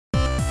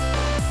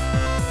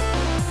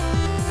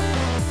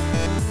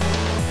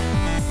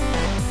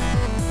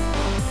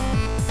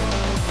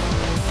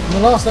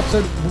last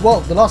episode,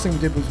 well, the last thing we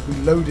did was we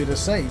loaded a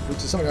save, which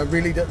is something I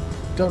really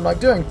don't like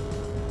doing.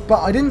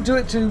 But I didn't do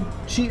it to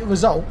cheat a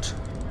result.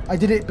 I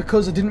did it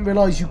because I didn't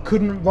realise you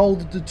couldn't roll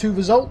the two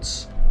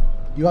results.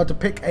 You had to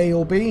pick A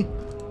or B.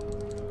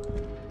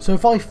 So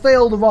if I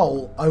fail the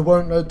roll, I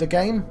won't load the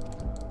game.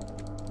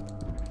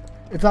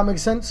 If that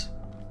makes sense.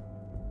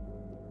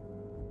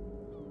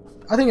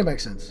 I think it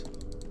makes sense.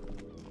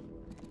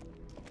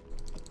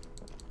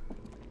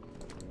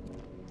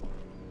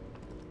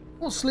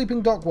 What's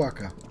sleeping dock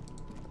worker?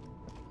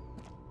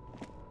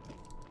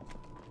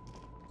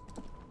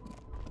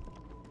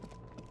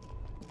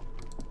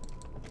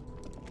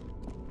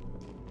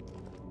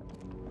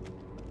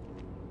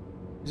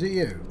 Is it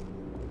you?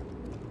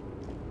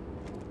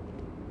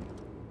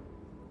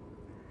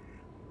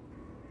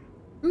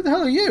 Who the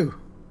hell are you?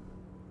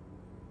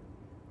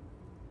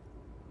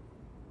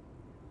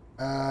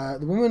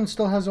 The woman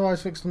still has her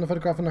eyes fixed on the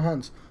photograph in her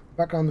hands.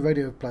 Background, the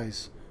radio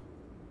plays.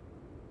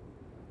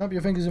 Snap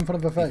your fingers in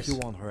front of her face. If you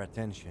want her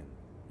attention,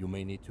 you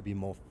may need to be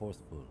more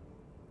forceful.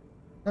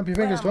 Snap your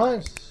fingers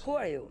twice. Who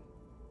are you?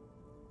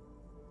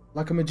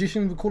 Like a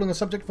magician recalling a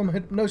subject from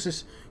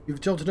hypnosis,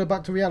 you've jolted her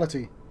back to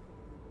reality.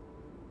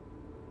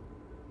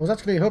 I was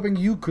actually hoping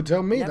you could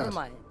tell me that. Never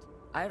mind.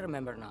 I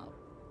remember now.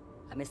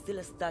 I'm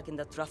still stuck in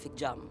the traffic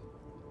jam.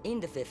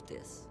 In the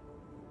 50s.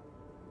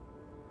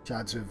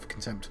 Chads with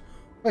contempt.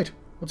 Wait,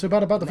 what's so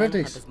bad about the Men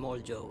 50s? had small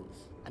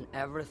jaws, and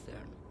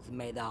everything is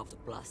made out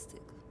of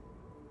plastic.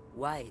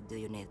 Why do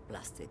you need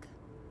plastic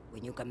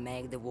when you can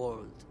make the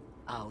world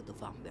out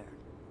of amber?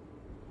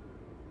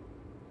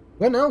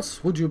 When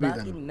else would you be Back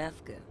then? in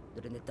Mefke,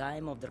 during the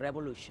time of the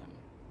revolution,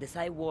 the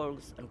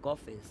sidewalks and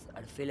coffees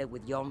are filled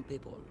with young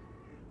people.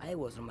 I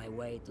was on my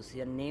way to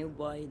see a new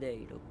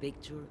Boydero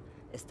picture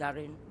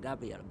starring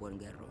Gabriel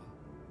Buenguerro.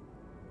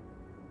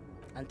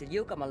 Until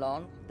you come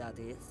along, that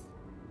is.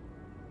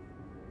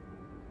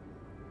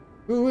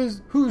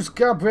 Who's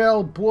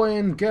Gabriel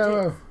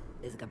Buenguerro?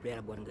 This is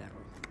Gabriel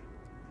Buenguerro.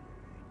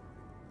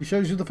 He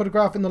shows you the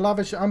photograph in the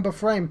lavish amber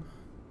frame.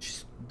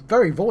 She's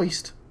very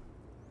voiced.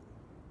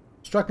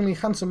 Strikingly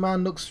handsome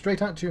man looks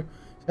straight at you,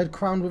 his head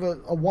crowned with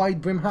a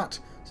wide brim hat,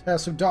 his hair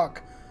so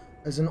dark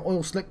as an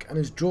oil slick, and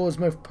his jaws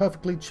most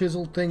perfectly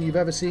chiseled thing you've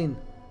ever seen.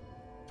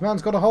 This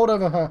man's got a hold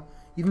over her.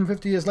 Even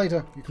 50 years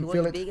later, you can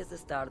feel it. He was the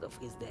biggest star of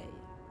his day.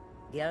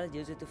 Girls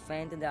used to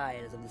faint in the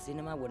aisles of the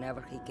cinema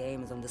whenever he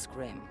came on the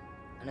screen,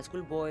 and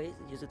schoolboys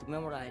used to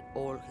memorize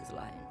all his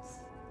lines.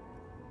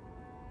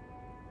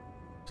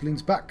 She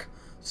leans back,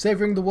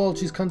 savouring the world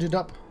she's conjured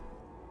up.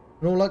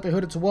 In all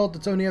likelihood, it's a world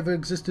that's only ever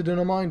existed in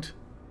her mind.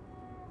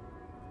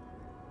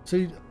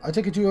 So, I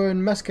take it you were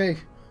in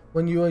Mesque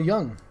when you were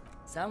young.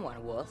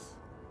 Someone was.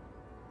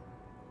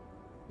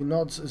 He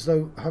nods as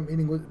though her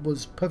meaning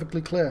was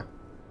perfectly clear.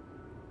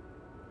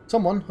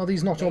 Someone? Are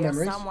these not They your are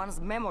memories?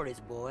 someone's memories,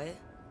 boy.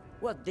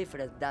 What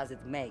difference does it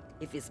make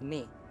if it's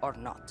me or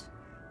not?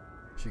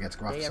 She gets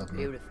gruff They are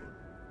suddenly. beautiful.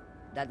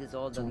 That is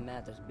all that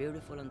matters,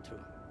 beautiful and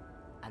true.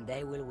 And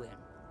they will win.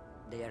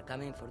 They are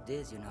coming for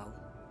this, you know.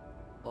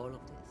 All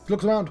of this. She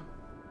looks around.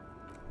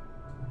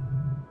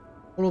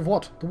 All of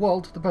what? The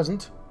world? The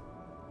present?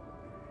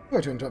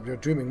 Sorry to interrupt your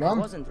dreaming, I ma'am.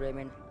 wasn't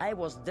dreaming. I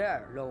was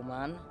there, low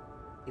man.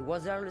 It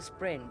was early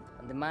spring,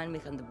 and the man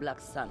behind the black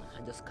sun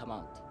had just come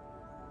out.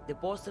 The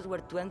posters were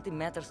 20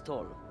 meters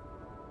tall.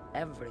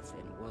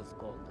 Everything was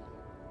golden.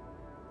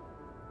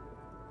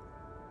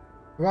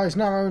 Her eyes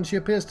narrow and she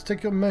appears to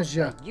take your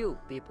measure. Like you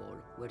people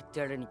were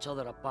tearing each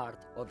other apart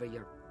over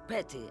your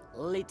petty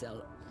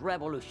little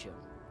revolution.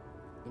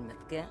 In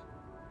Mefke,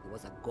 it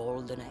was a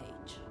golden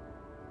age.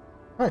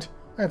 Right,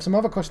 I have some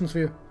other questions for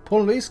you.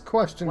 Police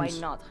questions. Why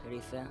not,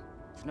 Herife?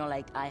 It's not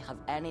like I have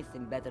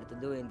anything better to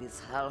do in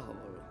this hellhole.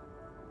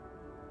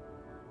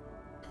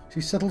 She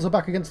settles her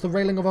back against the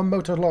railing of her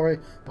motor lorry.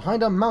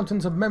 Behind her,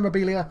 mountains of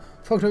memorabilia,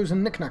 photos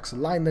and knickknacks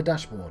line the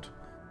dashboard.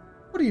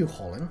 What are you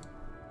hauling?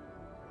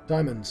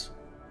 Diamonds.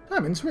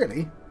 Diamonds,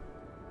 really?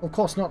 Of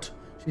course not,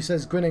 she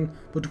says, grinning,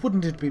 but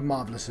wouldn't it be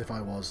marvellous if I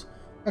was?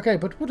 Okay,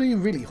 but what are you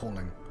really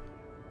hauling?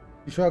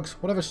 She shrugs.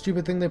 Whatever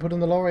stupid thing they put in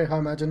the lorry, I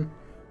imagine.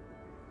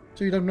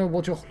 So you don't know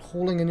what you're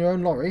hauling in your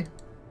own lorry?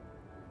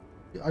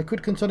 I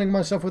quit concerning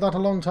myself with that a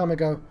long time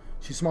ago.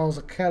 She smiles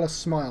a careless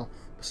smile.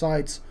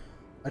 Besides,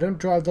 I don't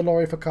drive the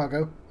lorry for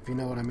cargo, if you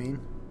know what I mean.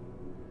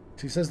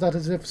 She says that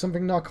as if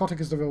something narcotic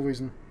is the real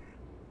reason.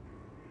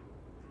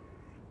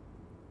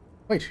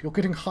 Wait, you're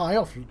getting high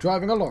off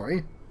driving a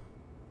lorry?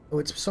 Oh,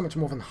 it's so much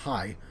more than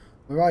high.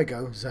 Where I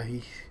go,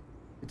 Zahi,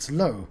 it's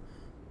low.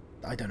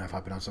 I don't know if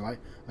I pronounced it right.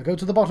 I go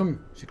to the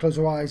bottom. She closes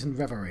her eyes in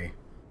reverie.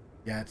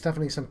 Yeah, it's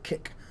definitely some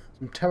kick.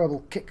 Some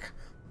terrible kick.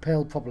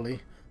 Pale properly.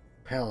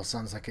 Pale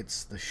sounds like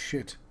it's the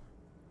shit.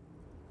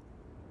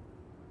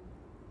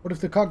 What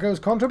if the cargo's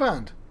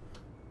contraband?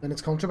 Then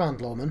it's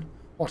contraband, lawman.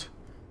 What?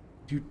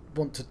 Do you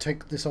want to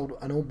take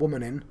an old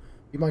woman in?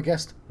 Be my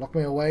guest. Lock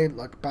me away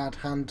like bad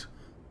hand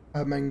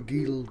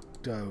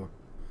Hermenegildo.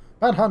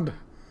 Bad hand!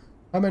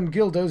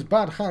 Hermenegildo's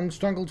bad hand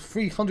strangled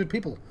 300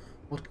 people.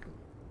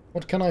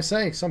 What can I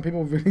say? Some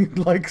people really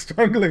like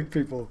strangling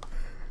people.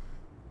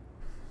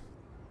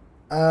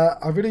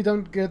 I really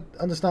don't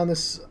understand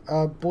this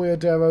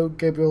Boyadero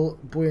Gabriel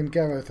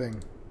Boyangero thing.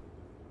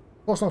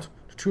 Of course not.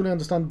 To truly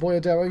understand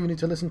Boyadero, you need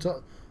to listen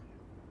to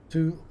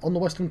On the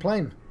Western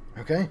Plain.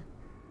 Okay?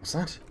 What's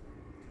that?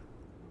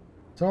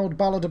 It's an old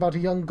ballad about a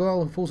young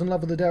girl who falls in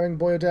love with the daring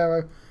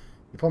Boyadero.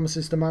 He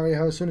promises to marry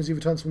her as soon as he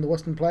returns from the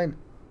Western Plain.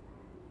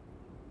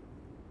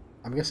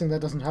 I'm guessing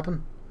that doesn't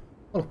happen.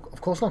 Well,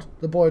 of course not.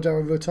 The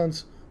Boyadero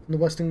returns from the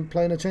Western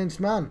Plain a changed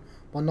man.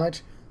 One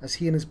night, as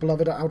he and his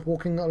beloved are out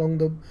walking along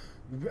the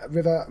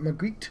River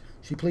Magritte,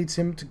 she pleads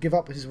him to give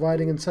up his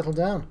riding and settle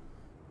down.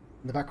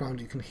 In the background,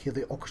 you can hear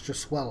the orchestra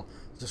swell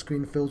as the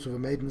screen fills with a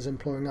maiden's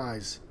imploring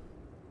eyes.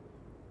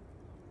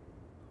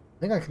 I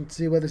think I can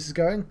see where this is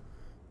going.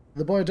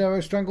 The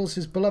Boyadero strangles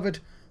his beloved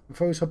and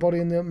throws her body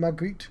in the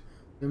Magritte,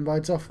 then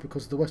rides off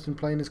because the Western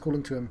Plain is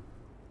calling to him.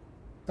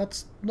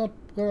 That's not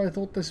where I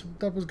thought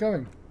that was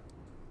going.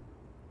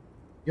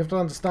 You have to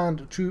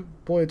understand, a true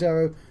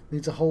Boyadero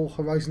needs a whole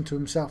horizon to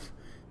himself.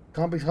 He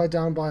can't be tied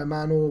down by a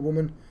man or a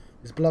woman.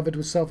 His beloved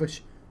was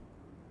selfish.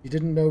 He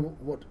didn't know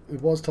what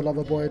it was to love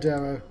a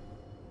Boyadero.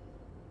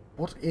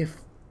 What if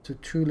to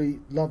truly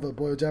love a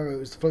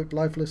Boyadero is to float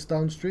lifeless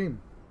downstream?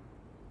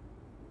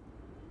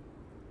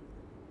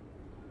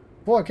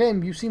 Before I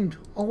came, you seemed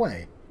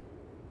away.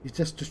 She's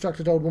just a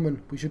distracted old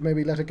woman. We should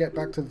maybe let her get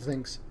back to the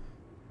things.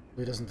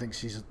 He doesn't think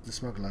she's the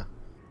smuggler.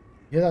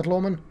 You hear that,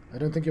 lawman? I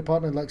don't think your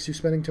partner likes you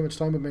spending too much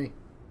time with me.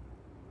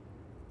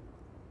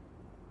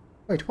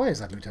 Wait, why is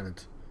that,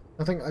 Lieutenant?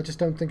 Nothing, I just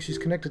don't think she's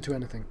connected to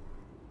anything.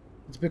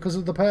 It's because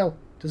of the Pale.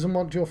 Doesn't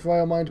want your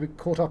frail mind to be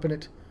caught up in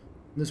it.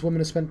 And this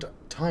woman has spent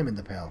time in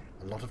the Pale.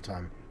 A lot of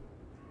time.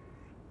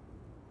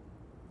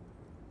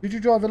 Did you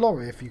drive a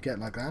lorry if you get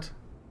like that?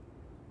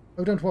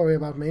 Oh, don't worry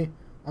about me.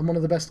 I'm one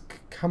of the best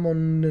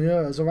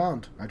camionneurs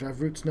around. I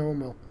drive routes no one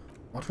will.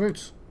 What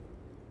routes?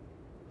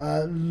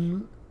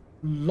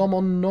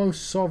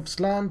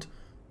 Lomonosov's land,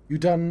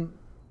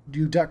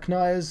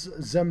 Udaknaya's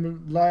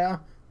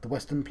Zemlya, the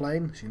Western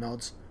Plain. She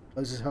nods,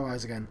 closes her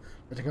eyes again,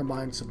 letting her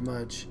mind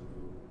submerge.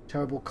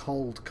 Terrible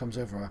cold comes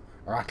over her,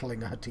 rattling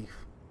her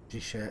teeth.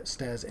 She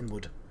stares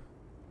inward.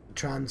 The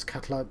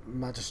Trans-Catla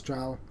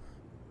Magistral,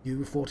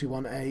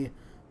 U41A,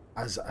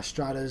 as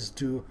Astradas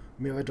do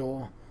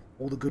Mirador,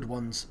 all the good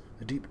ones,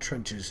 the deep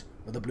trenches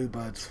where the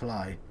bluebirds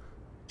fly.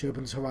 She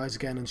opens her eyes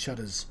again and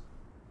shudders.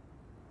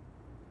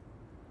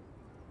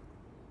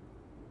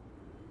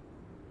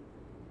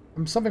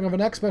 I'm something of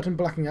an expert in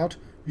blacking out.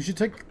 You should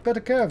take better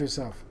care of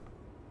yourself.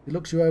 He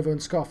looks you over and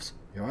scoffs.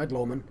 You're right,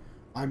 lawman.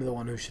 I'm the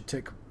one who should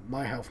take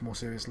my health more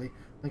seriously.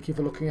 Thank you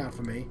for looking out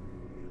for me.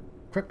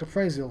 Correct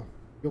appraisal.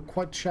 You're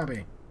quite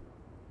shabby.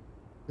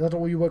 Is that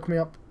all you woke me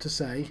up to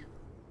say?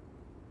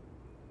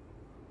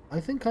 I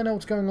think I know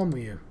what's going on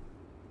with you.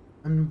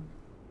 And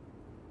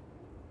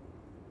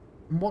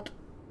what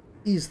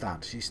is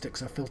that? She sticks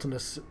her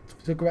filterless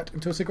cigarette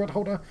into a cigarette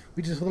holder,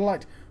 reaches for the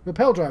light. You're a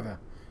Pale driver.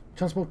 You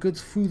transport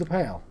goods through the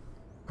Pale.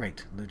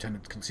 Great, the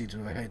Lieutenant conceded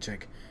with a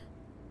headshake.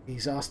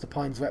 He's asked the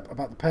Pines rep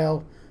about the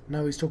Pale,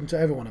 now he's talking to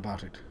everyone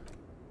about it.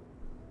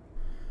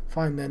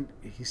 Fine then,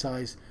 he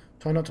sighs.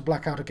 Try not to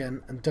black out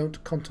again, and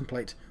don't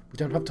contemplate. We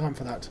don't have time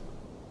for that.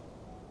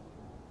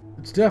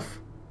 It's deaf,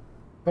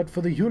 but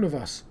for the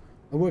universe.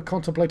 And we're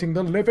contemplating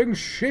the living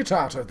shit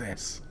out of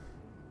this.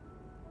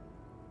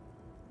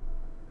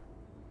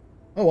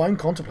 Oh, I'm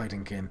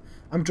contemplating, Kin.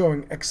 I'm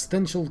drawing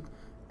existential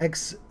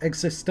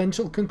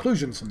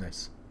conclusions from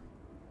this.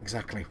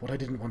 Exactly, what I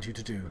didn't want you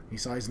to do. He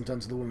sighs and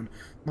turns to the woman.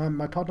 Ma'am,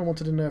 my partner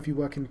wanted to know if you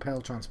work in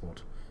Pale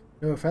transport.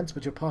 No offence,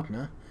 but your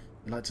partner...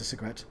 He lights a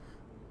cigarette.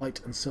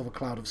 White and silver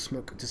cloud of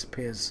smoke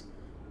disappears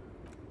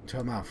into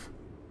her mouth.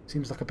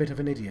 Seems like a bit of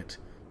an idiot.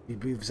 He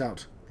breathes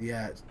out. The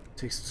air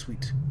tastes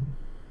sweet.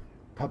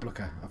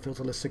 Publica, a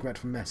filterless cigarette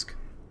from Mesk.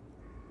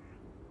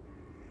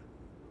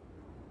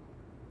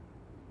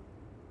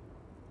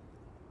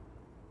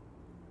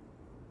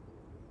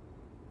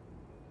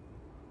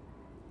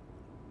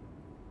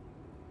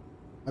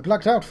 I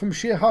blacked out from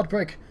sheer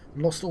heartbreak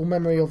and lost all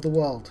memory of the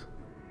world.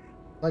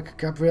 Like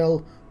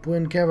Gabriel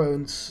Buengero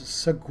and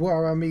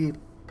Seguarami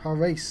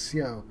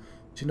Paracio.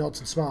 She nods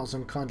and smiles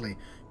unkindly.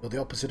 You're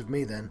the opposite of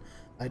me then.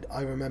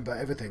 I remember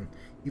everything,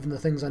 even the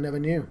things I never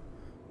knew.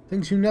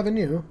 Things you never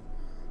knew?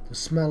 The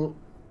smell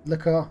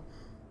liquor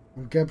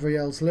on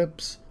Gabrielle's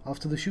lips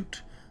after the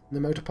shoot in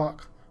the motor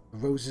park, the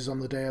roses on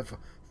the day of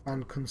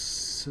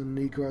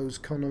Franconegro's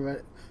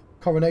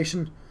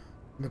coronation,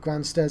 and the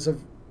grand stairs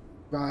of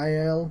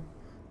Rael.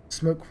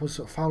 Smoke was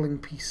a fouling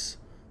peace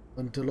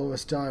when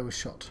Dolores Dye was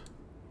shot.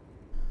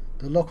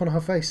 The look on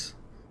her face,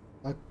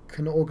 like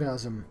an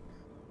orgasm,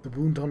 the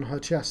wound on her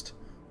chest,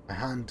 my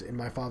hand in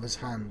my father's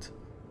hand.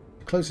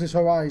 She closes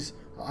her eyes,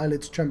 her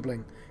eyelids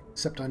trembling,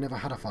 except I never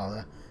had a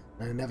father,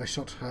 and I never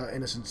shot her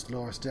innocent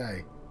Dolores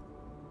Day.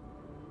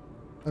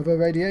 Over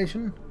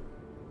radiation?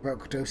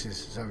 Heroic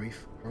doses,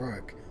 Zarif.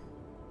 Heroic.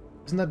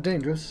 Isn't that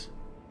dangerous?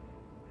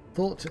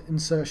 Thought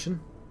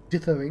insertion,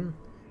 dithering,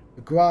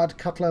 the Grad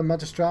Cutler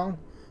Magistral.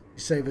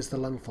 She savours the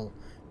lungful.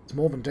 It's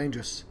more than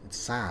dangerous, it's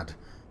sad.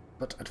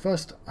 But at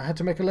first I had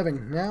to make a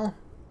living. Now?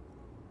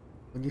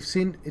 When you've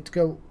seen it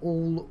go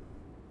all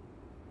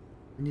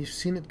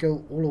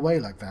away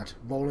like that,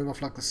 rolling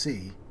off like the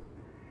sea,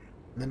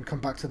 and then come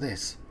back to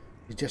this,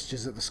 he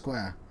gestures at the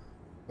square,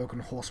 broken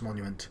horse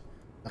monument,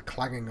 the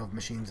clanging of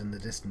machines in the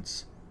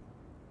distance.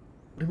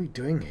 What are we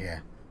doing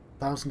here?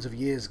 Thousands of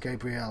years,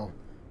 Gabrielle.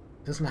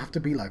 It doesn't have to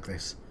be like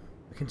this.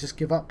 We can just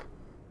give up.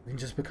 We can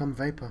just become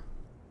vapor.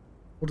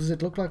 What does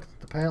it look like,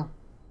 the Pale?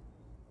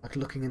 Like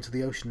looking into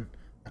the ocean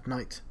at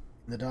night,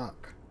 in the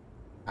dark.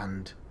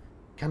 And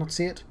you cannot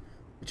see it,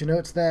 but you know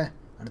it's there,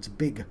 and it's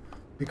big.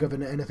 Bigger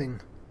than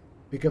anything.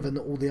 Bigger than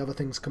all the other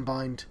things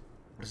combined.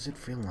 What does it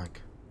feel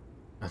like?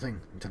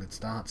 Nothing, until it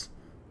starts.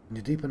 When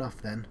you're deep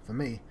enough then, for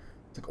me,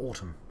 it's like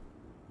autumn.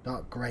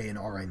 Dark grey and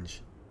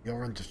orange. The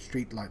orange of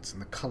street lights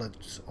and the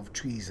colours of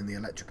trees in the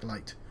electric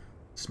light.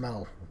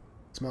 Smells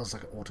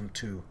like autumn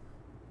too.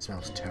 It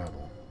smells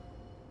terrible.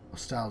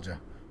 Nostalgia.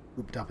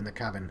 Cooped up in the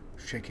cabin,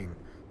 shaking.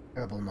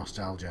 Terrible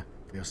nostalgia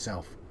for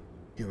yourself.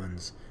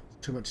 Humans.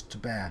 It's too much to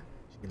bear.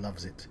 She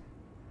loves it.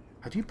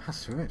 How do you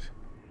pass through it?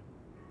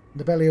 In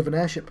the belly of an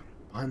airship,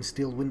 behind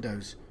steel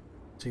windows,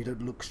 so you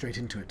don't look straight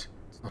into it.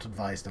 It's not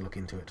advised to look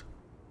into it.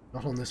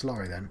 Not on this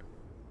lorry then.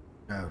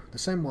 No, the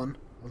same one.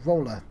 A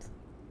roller.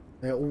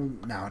 They're all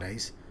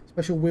nowadays.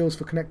 Special wheels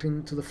for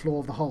connecting to the floor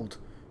of the hold.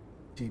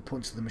 She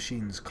points to the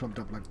machines, clumped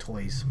up like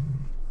toys.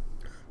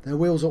 Their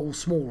wheels are all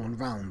small and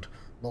round,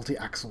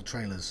 multi-axle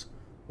trailers.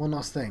 One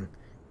last thing.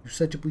 You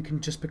said we can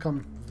just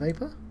become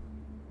vapor?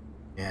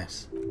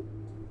 Yes.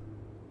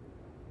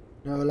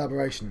 No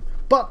elaboration.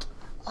 But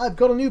I've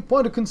got a new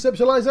point of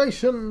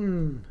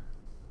conceptualization!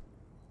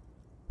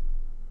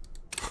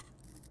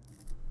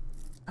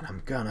 And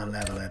I'm gonna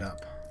level it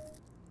up.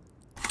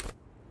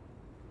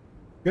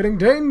 Getting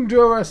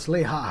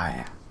dangerously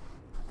high.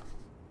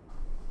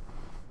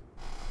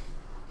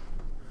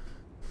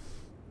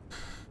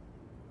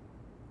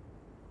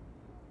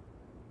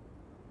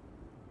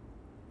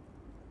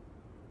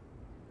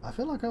 I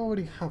feel like I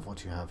already have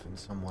what you have in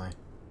some way.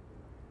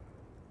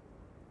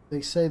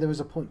 They say there is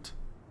a point,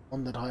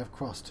 one that I have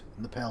crossed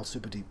in the Pale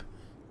Superdeep,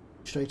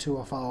 straight to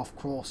a far-off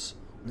course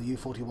on the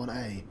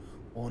E51A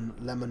on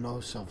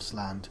Lemonosov's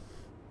land,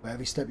 where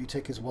every step you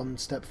take is one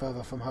step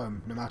further from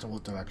home, no matter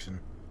what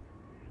direction.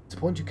 It's a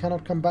point you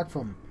cannot come back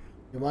from.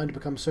 Your mind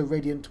becomes so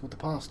radiant with the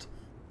past.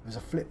 There's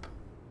a flip.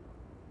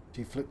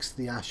 She flicks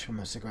the ash from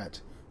her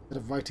cigarette. Instead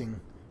of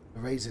writing,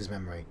 erases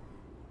memory.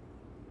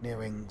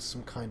 Nearing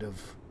some kind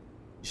of...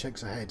 She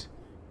shakes her head.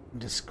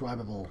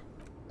 Indescribable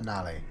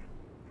finale.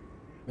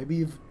 Maybe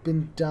you've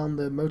been down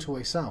the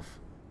motorway south.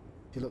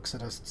 She looks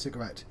at her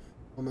cigarette.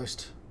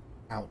 Almost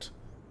out.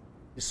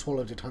 She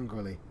swallowed it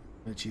hungrily.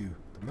 And it's you.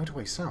 The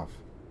motorway south.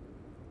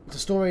 It's a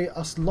story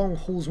us long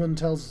haulsman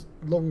tells...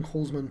 Long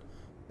haulsman...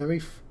 The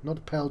reef,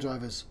 not Pale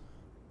drivers.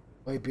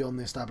 Way beyond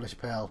the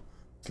established Pale.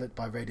 It's lit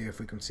by radio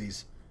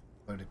frequencies.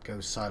 But it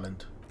goes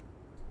silent.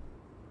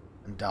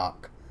 And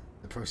dark.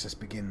 The process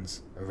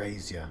begins.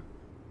 Erasure.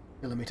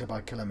 Kilometre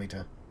by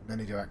kilometre. In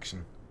any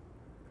direction.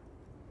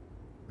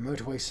 The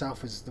motorway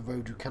south is the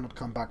road you cannot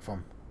come back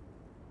from.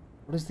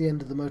 What is the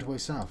end of the motorway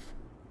south?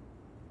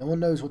 No one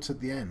knows what's at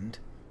the end.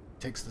 He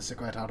takes the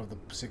cigarette out of the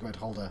cigarette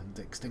holder and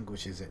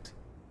extinguishes it.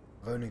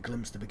 I've only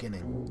glimpsed the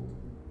beginning.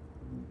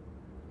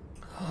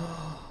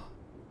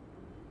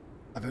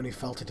 I've only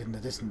felt it in the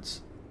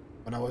distance.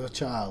 When I was a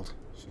child,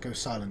 she goes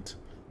silent,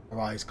 her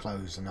eyes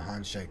close and her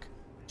hands shake.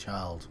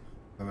 Child,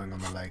 rowing on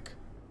the lake.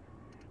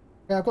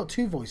 Yeah, I've got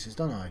two voices,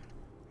 don't I?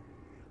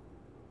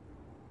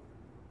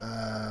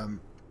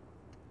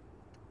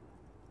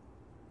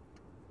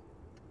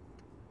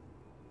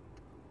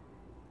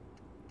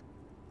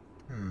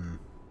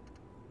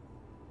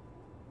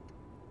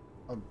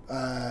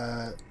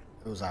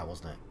 It was that,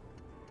 wasn't it?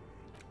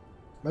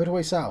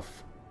 Motorway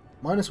south.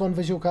 -1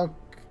 visual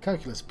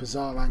calculus,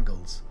 bizarre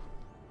angles.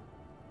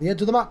 The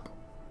edge of the map.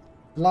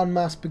 The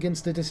landmass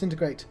begins to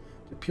disintegrate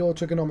to pure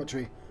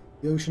trigonometry.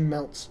 The ocean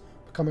melts,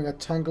 becoming a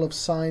tangle of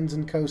sines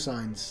and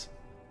cosines.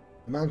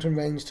 The mountain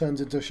range turns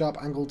into a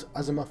sharp-angled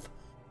azimuth.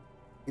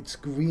 Its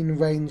green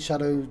rain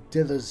shadow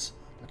dithers,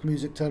 like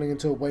music turning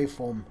into a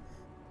waveform,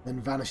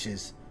 then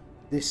vanishes.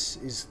 This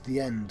is the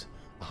end.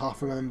 A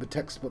half-remembered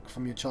textbook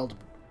from your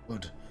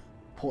childhood.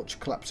 Porch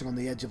collapsing on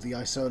the edge of the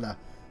isola.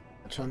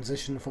 A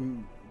transition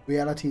from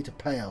reality to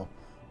Pale.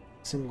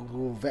 A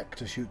single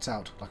vector shoots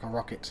out like a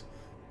rocket.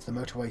 It's the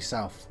motorway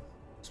south,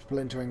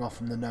 splintering off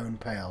from the known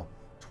Pale.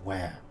 To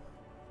where?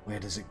 Where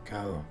does it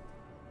go?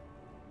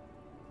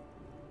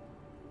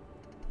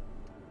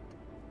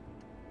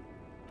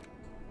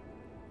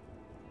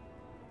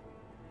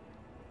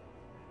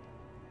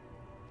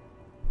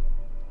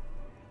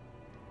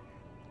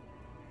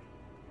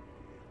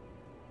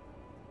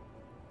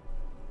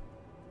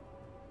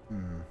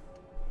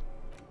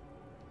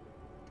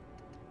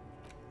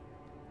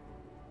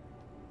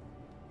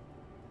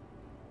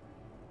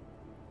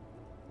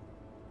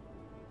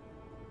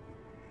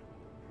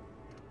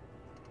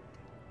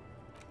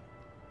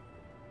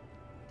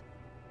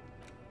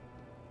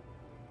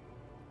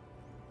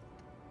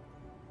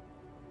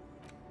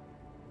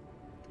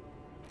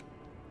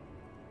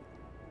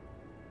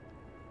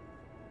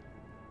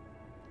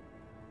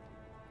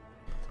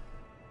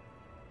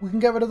 we can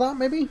get rid of that,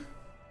 maybe?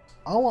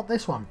 I want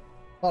this one.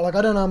 But, like,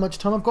 I don't know how much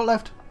time I've got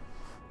left.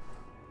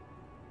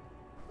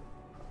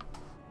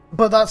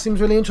 But that seems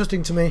really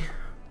interesting to me.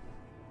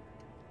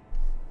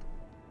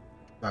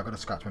 I've got to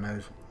scratch my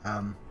nose.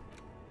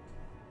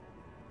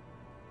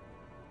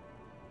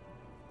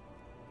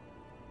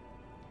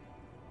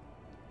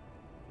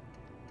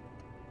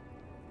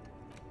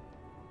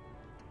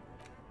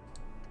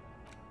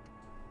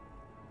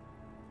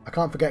 I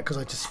can't forget because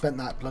I just spent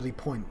that bloody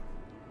point.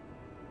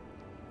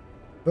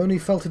 I've only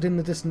felt it in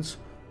the distance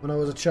when I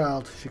was a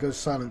child. She goes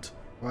silent,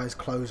 her eyes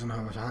close and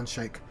her hands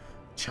shake.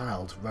 A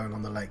child rowing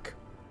on the lake.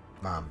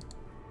 Ma'am.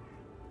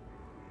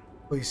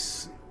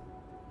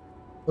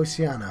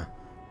 Oceana.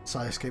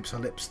 Sigh escapes her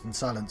lips in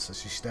silence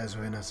as she stares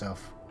within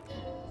herself.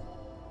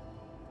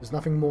 There's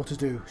nothing more to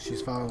do.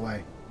 She's far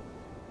away.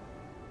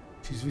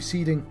 She's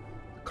receding,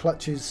 the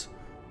clutches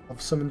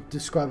of some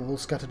indescribable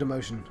scattered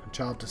emotion, a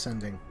child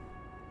descending.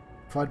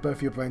 Fried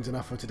both your brains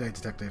enough for today,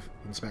 detective.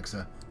 He inspects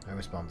her. No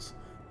response.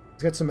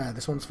 Let's get some air.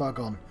 This one's far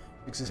gone.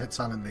 Shakes his head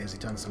silently as he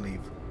turns to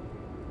leave.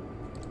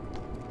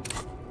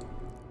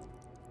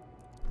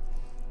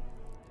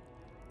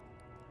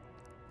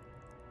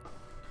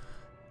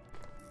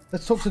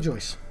 Let's talk to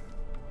Joyce.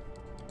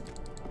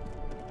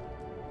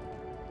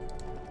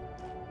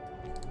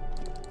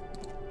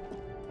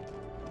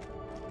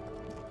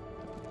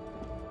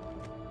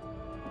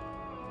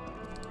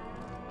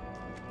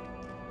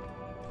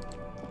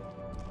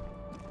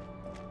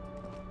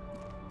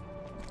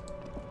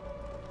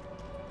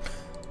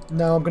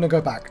 No, I'm going to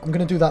go back. I'm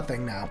going to do that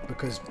thing now,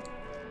 because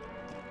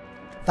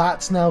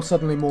that's now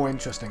suddenly more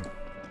interesting.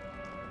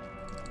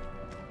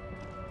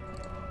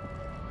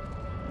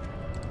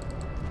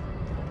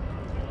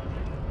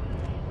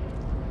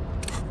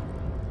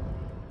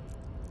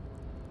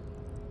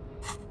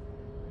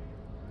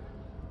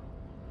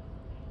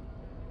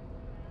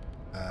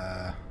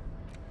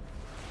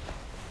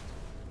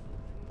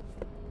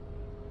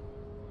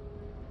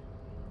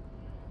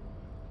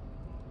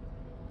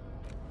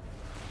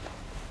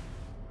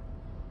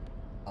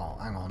 Oh,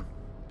 hang on.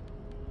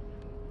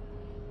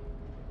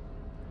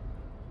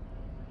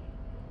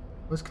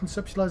 Where's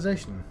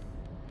conceptualization?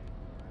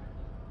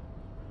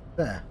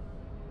 There.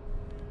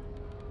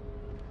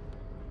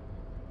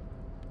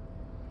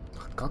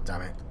 Oh, God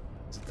damn it.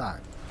 What's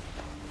that?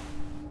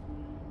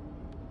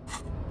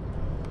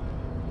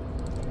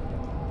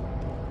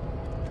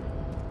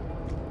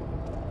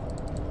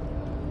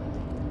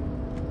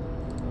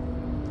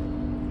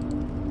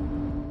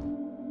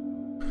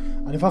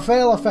 And if I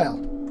fail, I fail.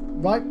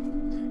 Right?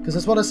 Because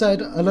that's what I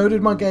said. I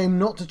loaded my game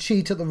not to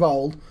cheat at the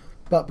roll,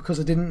 but because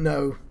I didn't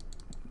know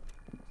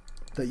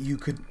that you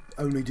could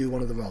only do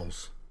one of the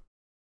rolls.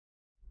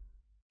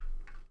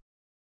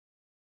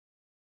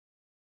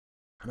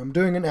 And I'm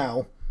doing it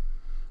now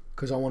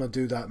because I want to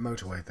do that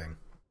motorway thing.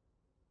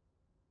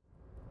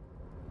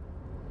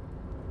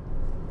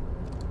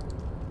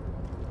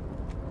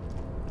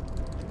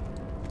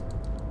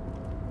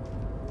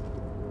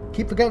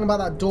 Keep forgetting about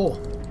that door.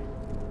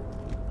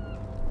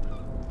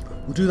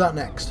 We'll do that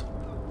next.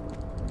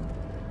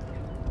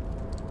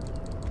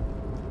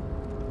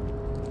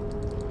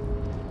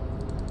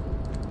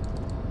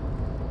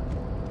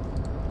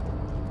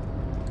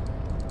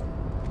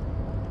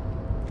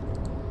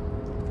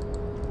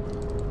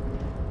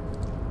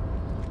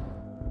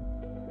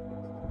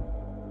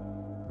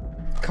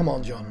 Come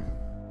on, John.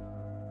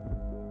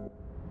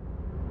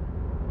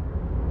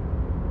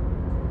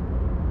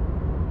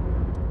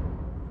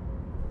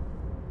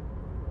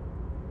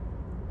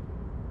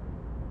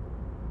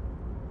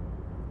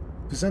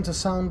 Present a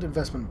sound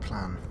investment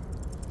plan.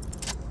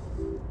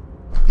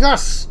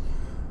 Yes!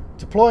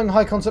 Deploying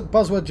high concept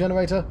buzzword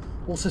generator.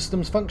 All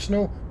systems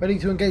functional. Ready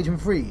to engage in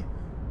 3,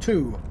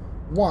 2,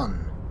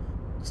 1.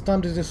 It's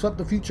time to disrupt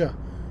the future.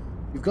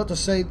 You've got to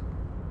stay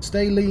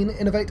lean,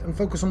 innovate, and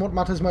focus on what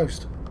matters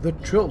most. The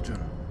children.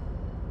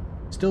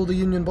 Still the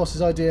union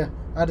boss's idea.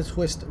 Add a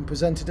twist and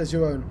present it as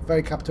your own.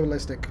 Very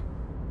capitalistic.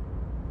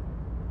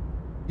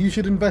 You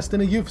should invest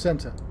in a youth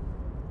centre.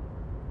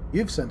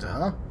 Youth centre,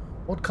 huh?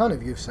 What kind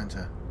of youth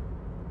centre?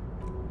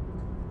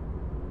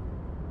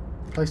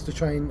 Place to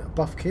train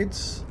buff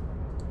kids?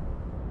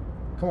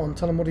 Come on,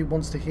 tell him what he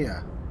wants to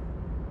hear.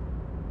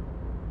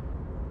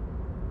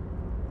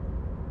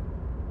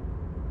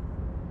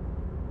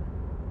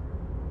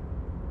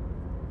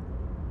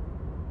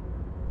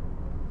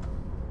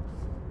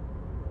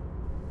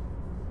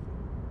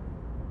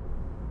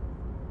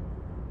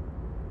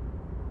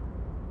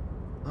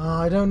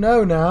 I don't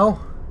know now.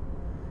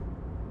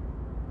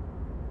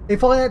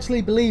 If I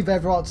actually believe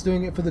Everart's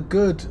doing it for the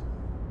good,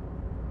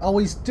 oh,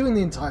 he's doing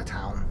the entire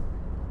town.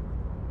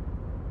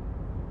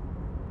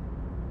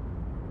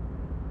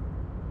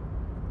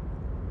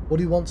 What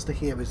he wants to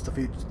hear is the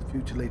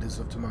future leaders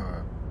of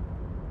tomorrow.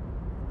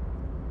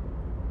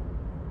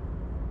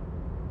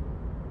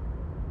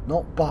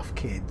 Not buff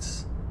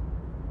kids.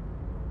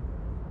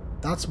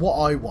 That's what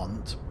I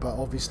want, but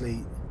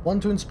obviously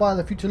want to inspire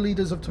the future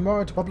leaders of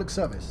tomorrow to public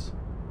service.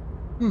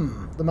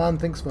 The man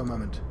thinks for a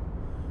moment.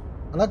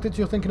 I like that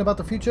you're thinking about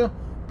the future,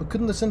 but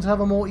couldn't the centre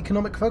have a more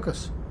economic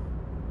focus?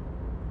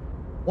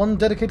 One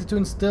dedicated to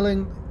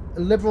instilling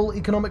liberal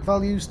economic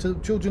values to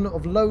children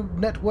of low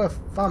net worth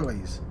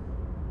families.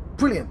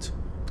 Brilliant!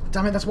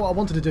 Damn it, that's what I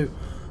wanted to do.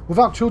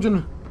 Without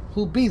children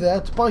who'll be there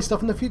to buy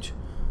stuff in the future.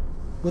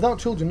 Without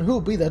children who'll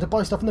be there to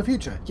buy stuff in the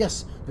future.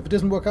 Yes, if it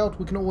doesn't work out,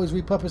 we can always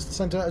repurpose the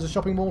centre as a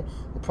shopping mall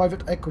or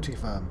private equity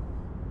firm.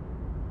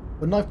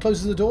 When Knife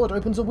closes the door, it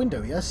opens a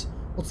window, yes?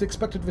 What's the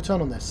expected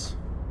return on this?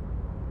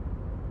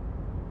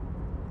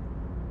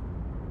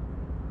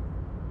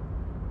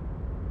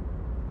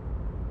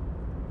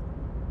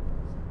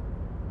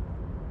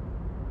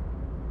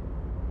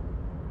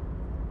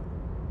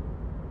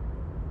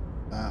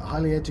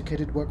 Highly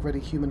educated, work-ready,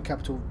 human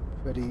capital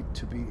ready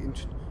to be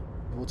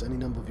towards any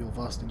number of your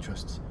vast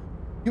interests.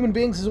 Human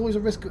beings is always a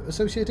risk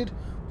associated,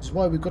 which is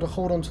why we've got to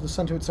hold on to the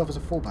centre itself as a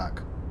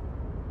fallback.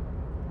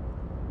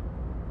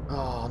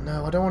 Oh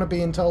no, I don't want to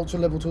be into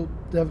ultra-level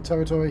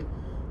territory.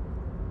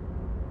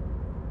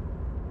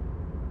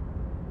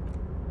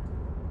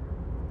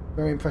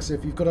 Very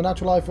impressive. You've got a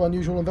natural eye for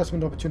unusual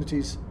investment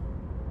opportunities.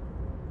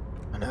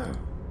 I know.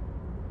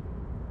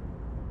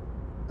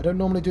 I don't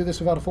normally do this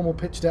without a formal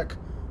pitch deck.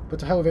 But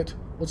to hell with it,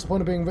 what's the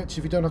point of being rich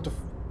if you don't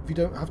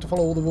have to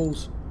follow all the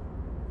rules?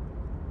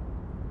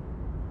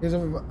 Here's a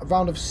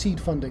round of seed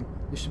funding.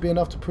 This should be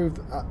enough to prove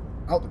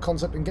out the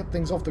concept and get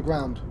things off the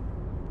ground.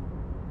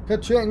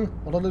 Ka-ching!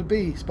 What'll it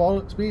be?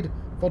 Speed?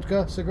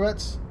 Vodka?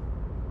 Cigarettes?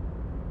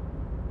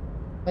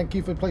 Thank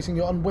you for placing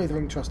your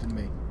unwavering trust in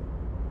me.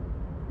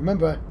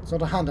 Remember, it's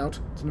not a handout,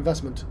 it's an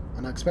investment,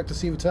 and I expect to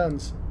see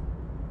returns.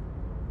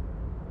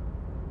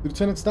 The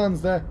lieutenant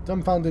stands there,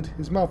 dumbfounded,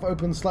 his mouth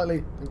opens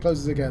slightly, and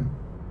closes again.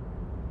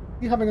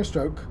 Are you having a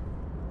stroke?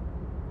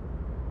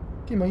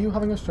 Kim, are you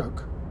having a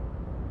stroke?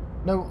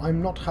 No, I'm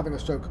not having a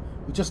stroke.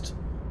 You're just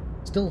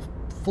still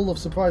full of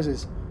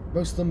surprises.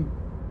 Most of them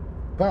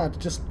bad,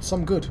 just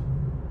some good.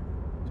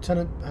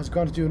 Lieutenant has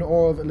granted you an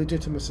aura of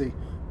legitimacy.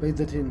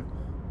 Bathe it in.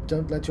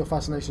 Don't let your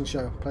fascination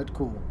show. Play it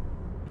cool.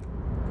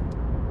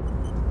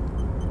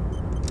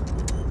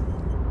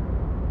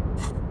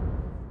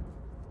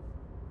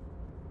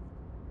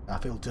 I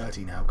feel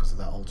dirty now because of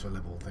that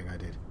ultra-level thing I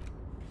did.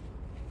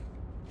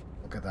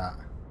 Look at that.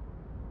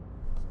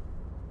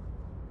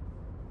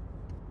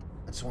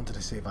 I just wanted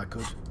to see if I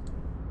could.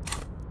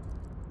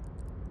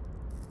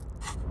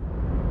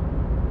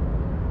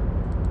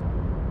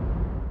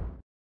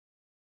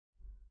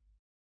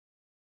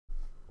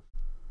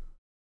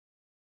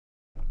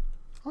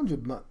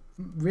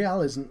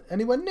 £100 isn't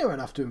anywhere near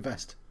enough to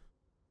invest.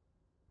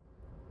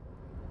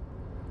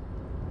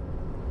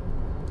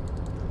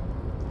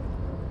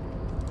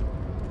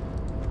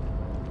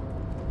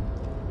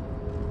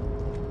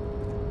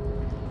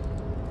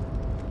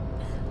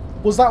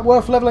 Was that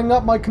worth leveling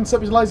up my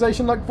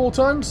conceptualization like 4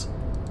 times?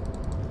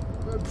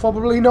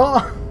 Probably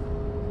not.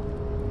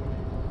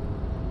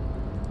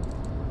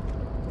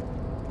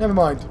 Never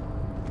mind.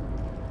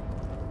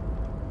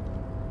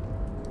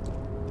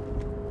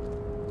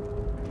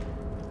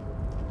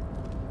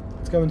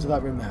 Let's go into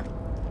that room there.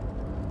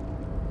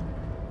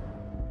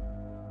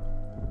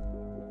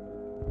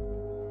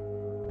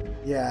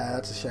 Yeah,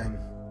 that's a shame.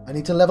 I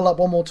need to level up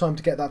one more time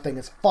to get that thing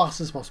as fast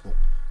as possible,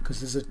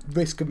 because there's a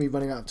risk of me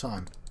running out of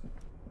time.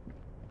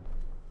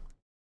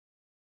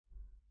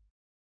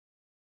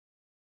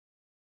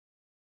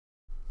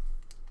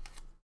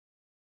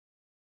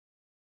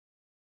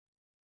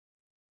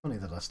 Funny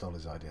that I stole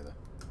his idea though.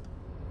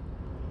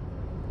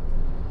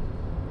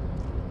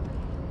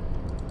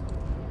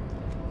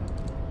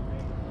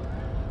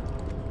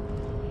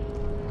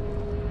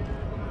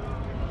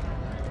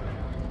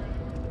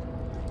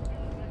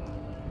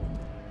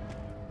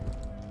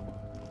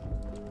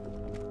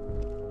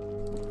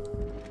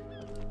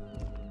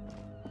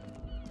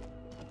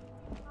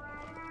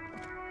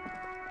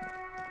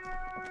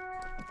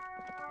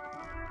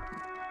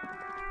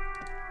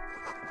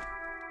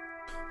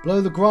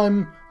 Below the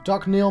grime, a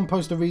dark neon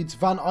poster reads,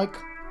 Van Eyck,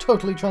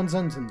 totally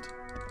transcendent.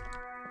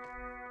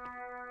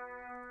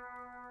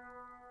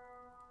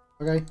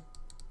 Okay.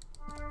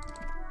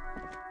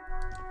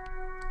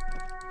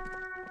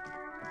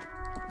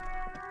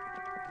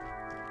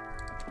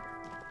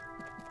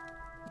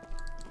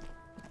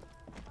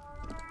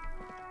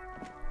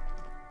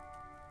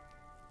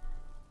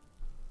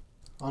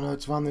 Oh no,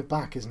 it's round the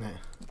back, isn't it?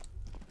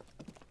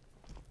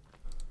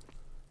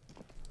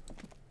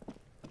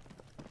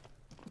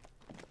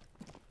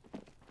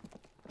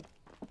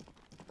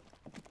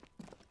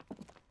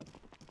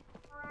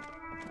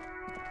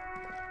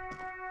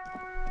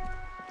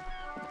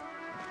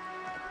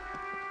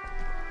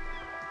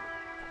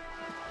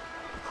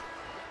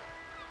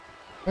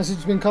 Message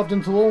has been carved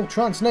into the wall.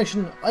 Trans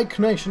Nation, Ike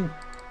Nation.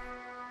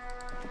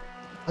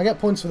 I get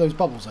points for those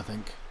bubbles, I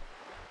think.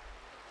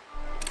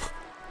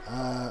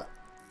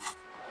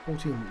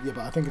 14, yeah,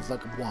 but I think it's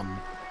like 1.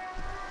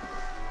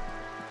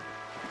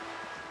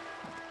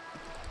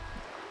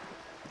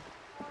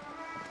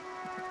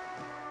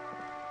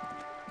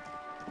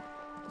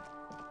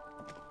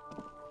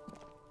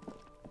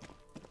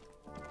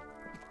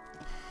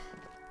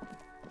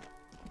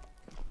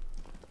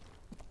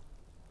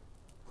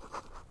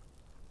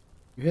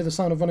 You hear the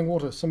sound of running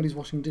water. Somebody's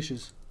washing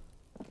dishes.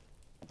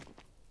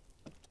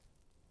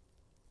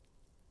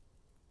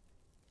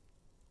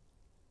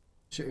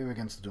 Shut your ear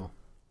against the door.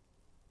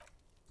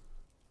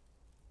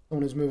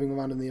 Someone is moving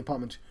around in the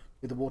apartment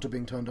with the water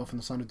being turned off and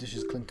the sound of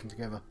dishes clinking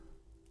together.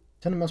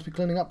 Tenant must be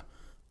cleaning up.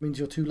 Means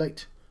you're too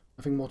late.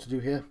 Nothing more to do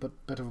here, but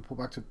better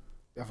report back to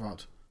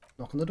Everett.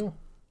 Knock on the door.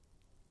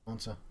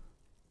 Answer.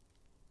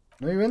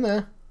 No, you're in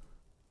there.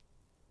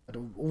 That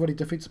already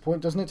defeats the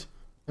point, doesn't it?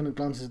 Tenant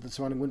glances at the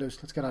surrounding windows.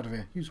 Let's get out of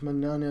here. Use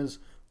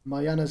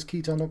Mariana's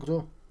key to unlock the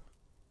door.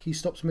 Key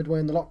stops midway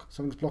in the lock.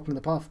 Something's blocking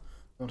the path.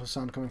 Not a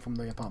sound coming from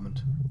the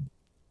apartment.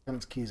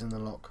 Tenant's key is in the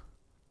lock.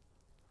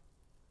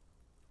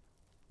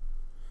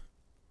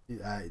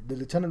 The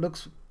lieutenant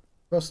looks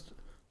first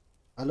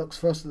at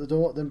the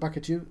door, then back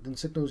at you, then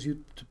signals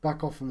you to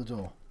back off from the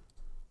door.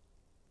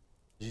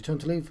 As you turn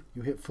to leave,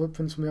 you hear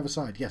footprints from the other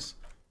side. Yes,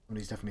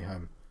 somebody's definitely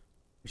home.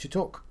 We should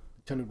talk, the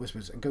lieutenant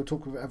whispers, and go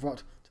talk with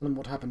Everett. Tell him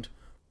what happened.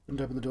 Don't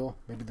open the door.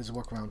 Maybe there's a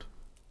workaround.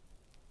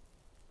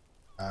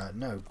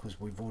 No, because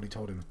we've already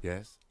told him.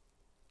 Yes?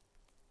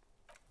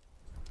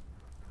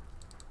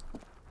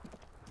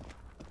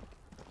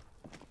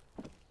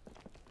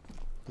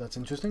 That's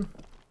interesting.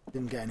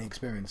 Didn't get any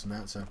experience in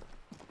that, so...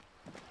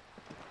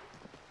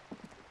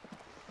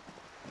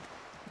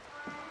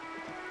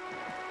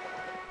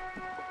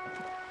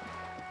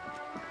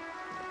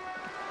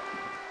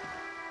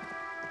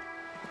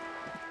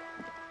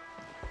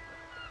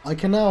 I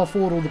can now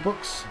afford all the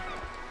books.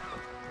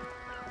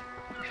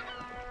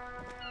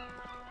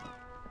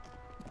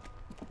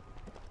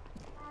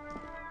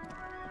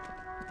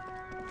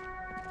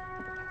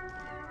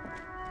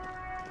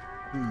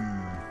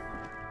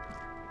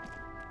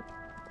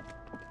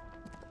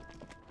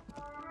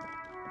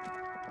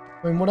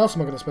 I mean, what else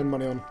am I going to spend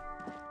money on?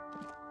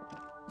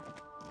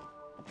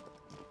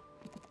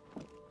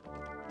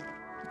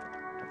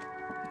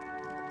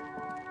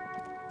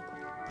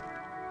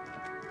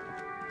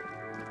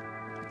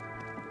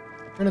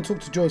 I'm going to talk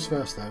to Joyce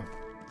first, though.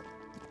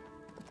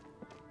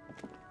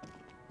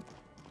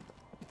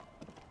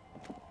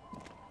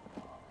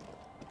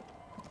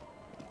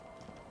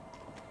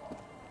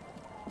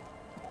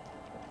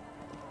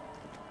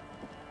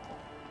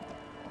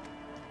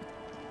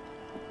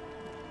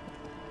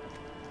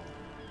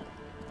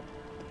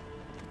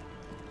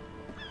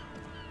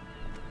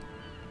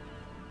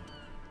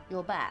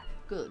 You're back.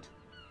 Good.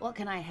 What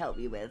can I help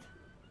you with?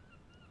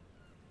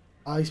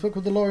 I spoke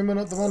with the lorryman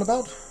at the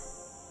roundabout.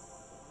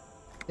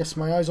 Yes,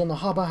 my eyes on the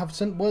harbour have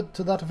sent word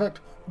to that effect.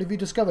 What have you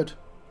discovered?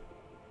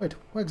 Wait,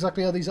 where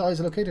exactly are these eyes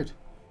located?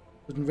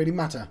 Doesn't really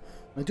matter.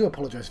 I do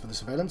apologise for the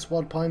surveillance.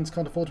 Wild Pines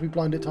can't afford to be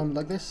blind at times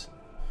like this.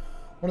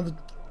 One of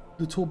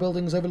the tall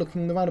buildings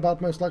overlooking the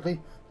roundabout, most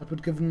likely. That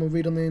would give them a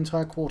read on the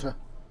entire quarter.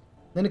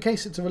 In any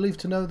case, it's a relief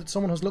to know that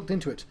someone has looked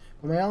into it.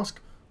 If I may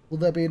ask, will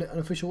there be an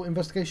official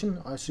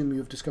investigation? I assume you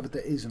have discovered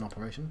there is an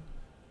operation.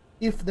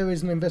 If there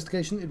is an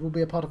investigation, it will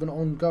be a part of an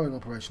ongoing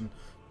operation,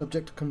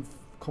 subject to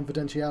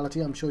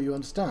confidentiality, I'm sure you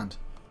understand.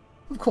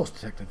 Of course,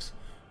 detectives,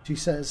 she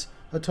says,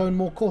 her tone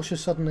more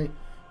cautious suddenly.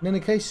 In any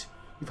case,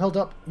 you've held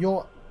up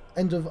your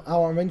end of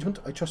our arrangement.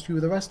 I trust you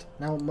with the rest.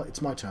 Now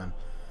it's my turn.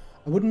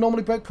 I wouldn't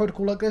normally break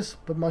protocol like this,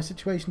 but my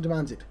situation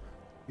demands it.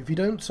 If you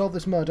don't solve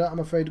this murder, I'm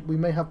afraid we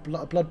may have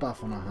a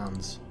bloodbath on our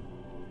hands.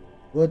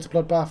 Words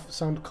bloodbath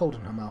sound cold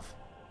in her mouth.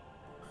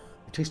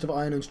 A taste of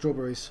iron and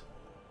strawberries.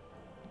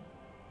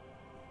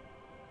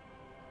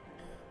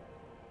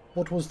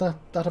 What was that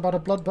about a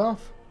bloodbath?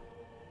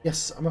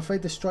 Yes, I'm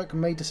afraid this strike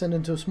may descend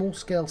into a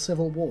small-scale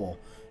civil war,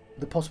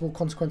 with a possible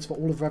consequence for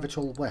all of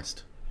Revachol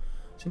West.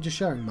 Since you're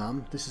sharing,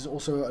 ma'am, this is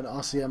also an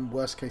RCM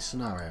worst-case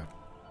scenario.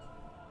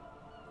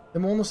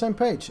 Then we're on the same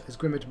page, as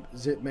grim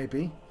as it may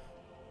be.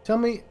 Tell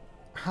me,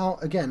 how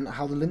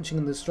the lynching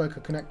and the strike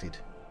are connected.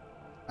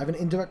 I have an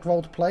indirect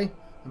role to play.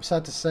 I'm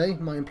sad to say,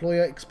 my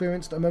employer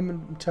experienced a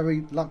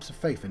momentary lapse of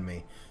faith in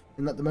me,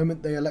 in that the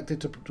moment they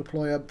elected to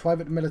deploy a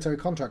private military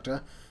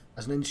contractor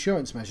as an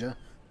insurance measure,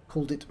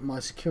 called it my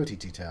security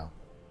detail.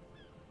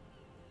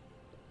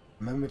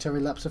 A momentary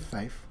lapse of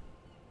faith?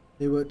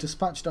 They were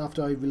dispatched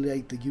after I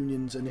relayed the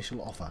union's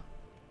initial offer.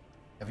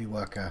 Heavy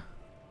worker.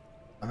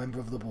 A member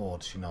of the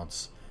board, she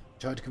nods. I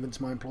tried to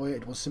convince my employer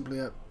it was simply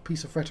a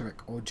piece of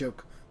rhetoric or a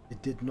joke. They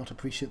did not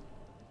appreciate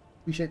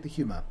the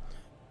humour.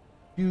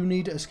 Do you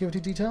need a security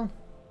detail?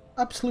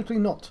 Absolutely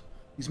not.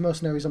 These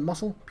mercenaries are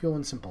muscle, pure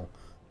and simple.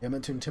 They are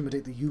meant to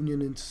intimidate the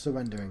union into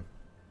surrendering.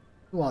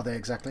 Who are they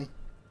exactly?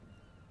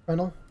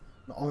 Colonel?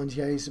 An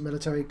Orangier's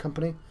military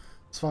company.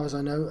 As far as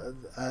I know,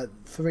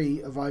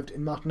 3 arrived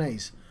in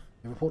Martinez.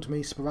 They report to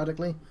me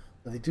sporadically,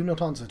 but they do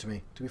not answer to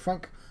me. To be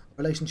frank,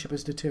 the relationship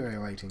is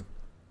deteriorating.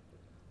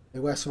 They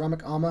wear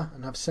ceramic armour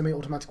and have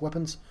semi-automatic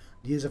weapons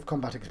and years of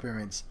combat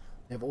experience.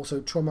 They have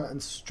also trauma and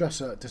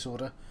stressor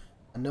disorder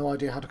and no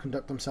idea how to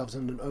conduct themselves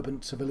in an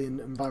urban civilian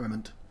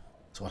environment.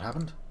 So what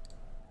happened?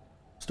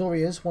 The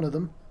story is, one of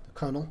them, the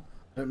Colonel,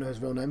 I don't know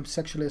his real name,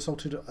 sexually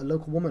assaulted a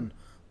local woman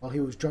while he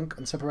was drunk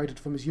and separated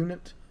from his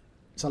unit.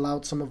 It's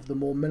allowed some of the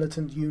more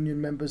militant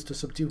union members to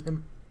subdue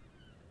him.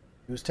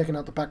 He was taken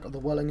out the back of the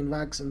Whirling in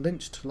Rags and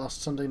lynched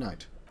last Sunday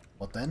night.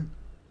 What then?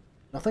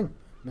 Nothing.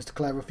 Mr.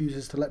 Clare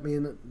refuses to let me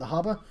in the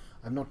harbour.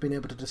 I have not been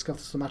able to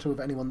discuss the matter with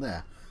anyone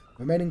there.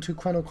 The remaining 2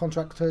 Krenel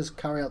contractors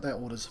carry out their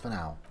orders for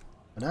now.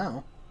 For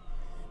now?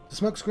 The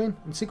smokescreen.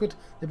 In secret,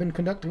 they've been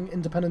conducting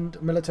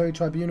independent military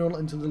tribunal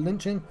into the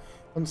lynching.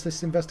 Once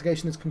this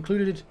investigation is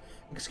concluded,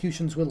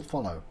 executions will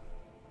follow.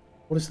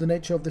 What is the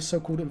nature of this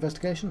so-called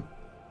investigation?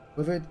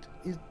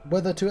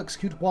 Whether to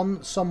execute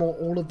one, some, or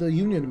all of the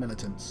Union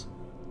militants.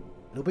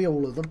 It'll be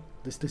all of them.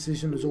 This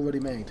decision is already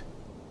made.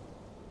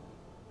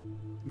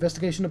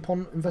 Investigation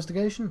upon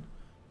investigation.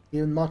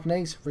 Here in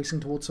Martinez, racing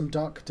towards some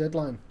dark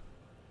deadline.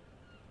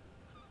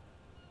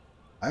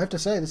 I have to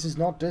say, this is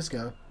not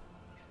disco.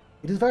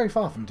 It is very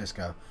far from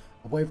disco.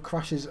 A wave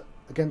crashes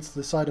against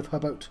the side of her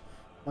boat.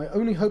 My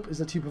only hope is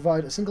that you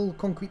provide a single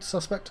concrete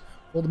suspect,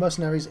 or the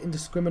mercenaries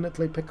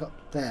indiscriminately pick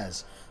up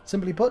theirs.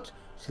 Simply put,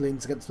 she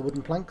leans against the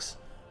wooden planks.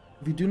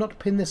 If you do not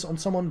pin this on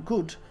someone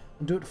good,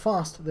 and do it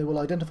fast, they will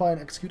identify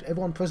and execute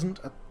everyone present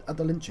at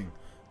the lynching.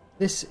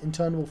 This, in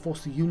turn, will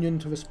force the Union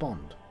to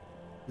respond.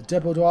 The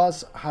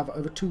Debaudoirs have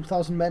over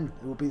 2,000 men.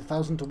 It will be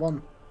 1,000 to 1.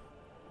 Have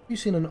you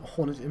seen a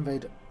hornet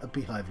invade a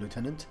beehive,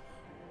 Lieutenant?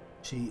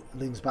 She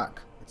leans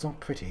back. It's not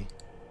pretty.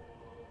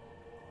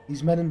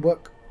 These men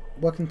work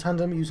in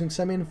tandem using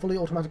semi and fully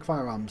automatic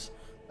firearms.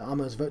 Their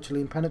armour is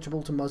virtually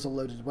impenetrable to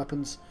muzzle-loaded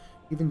weapons,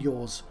 even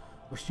yours.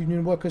 Most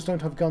Union workers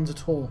don't have guns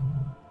at all.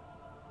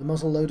 The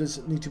muzzle loaders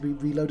need to be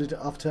reloaded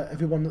after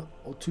every 1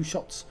 or 2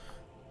 shots.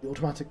 The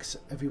automatics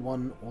every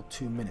 1 or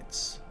 2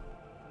 minutes.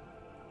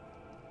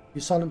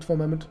 He's silent for a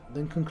moment,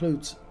 then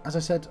concludes. As I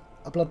said,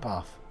 a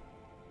bloodbath.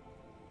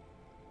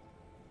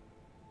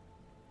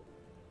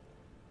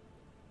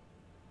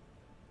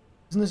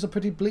 Isn't this a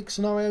pretty bleak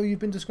scenario you've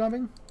been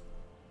describing?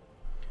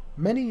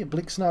 Many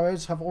bleak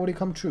scenarios have already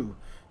come true.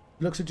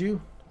 He looks at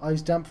you,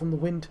 eyes damp from the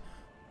wind.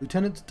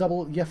 Lieutenant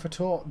Double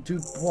Yeffator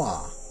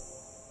Dubois.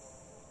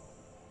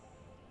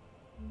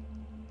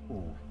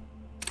 Ooh.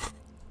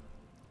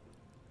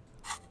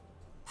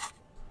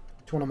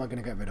 Which one am I going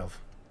to get rid of?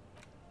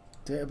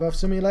 Date of birth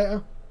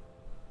simulator?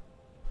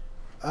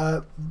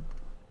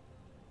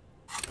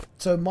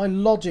 So my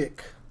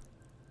logic...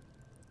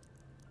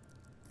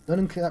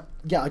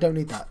 Yeah, I don't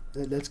need that.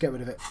 Let's get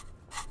rid of it.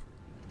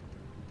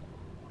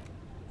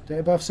 Date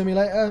of birth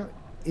simulator.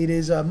 It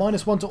is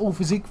 -1 to all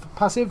physique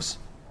passives.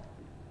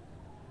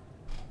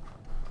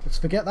 Let's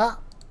forget that.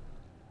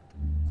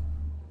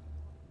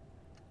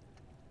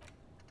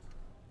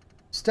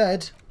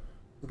 Instead,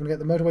 we're going to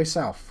get the motorway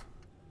south.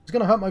 It's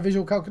going to hurt my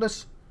visual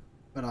calculus,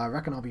 but I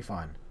reckon I'll be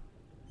fine.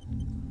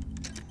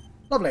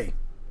 Lovely.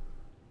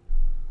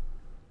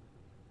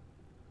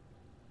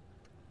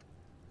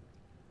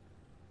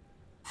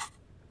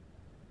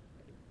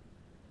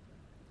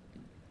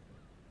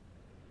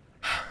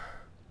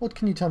 What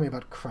can you tell me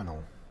about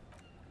Krenel?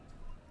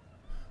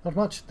 Not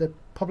much. Their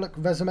public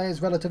resume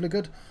is relatively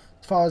good.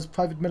 As far as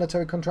private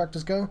military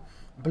contractors go,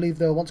 I believe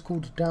they were once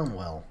called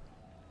Downwell.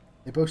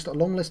 They boast a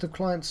long list of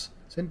clients.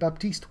 St.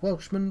 Baptiste,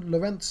 Welshman,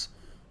 Lorentz,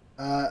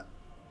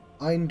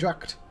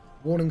 Eindracht.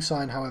 Warning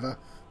sign, however.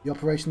 The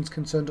operations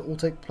concerned all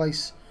take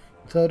place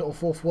in 3rd or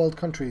 4th world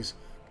countries,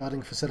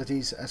 guarding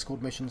facilities,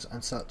 escort missions,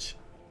 and such.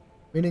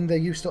 Meaning they're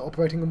used to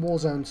operating in war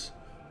zones.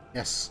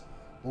 Yes,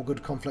 all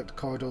good conflict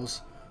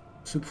corridors.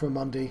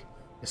 Supramundi,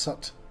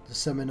 Isut, the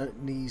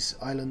Seminese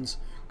Islands,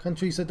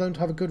 countries that don't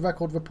have a good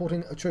record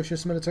reporting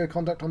atrocious military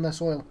conduct on their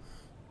soil.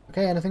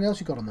 Okay, anything else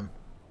you got on them?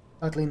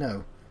 Sadly,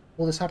 no.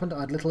 All this happened,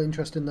 I had little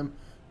interest in them.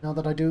 Now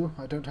that I do,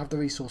 I don't have the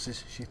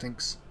resources, she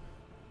thinks.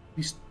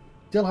 You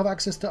still have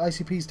access to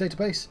ICP's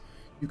database?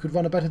 You could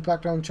run a better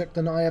background check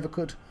than I ever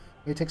could.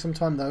 It may take some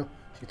time, though,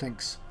 she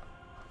thinks.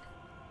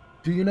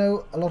 Do you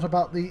know a lot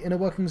about the inner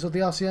workings of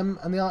the RCM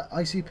and the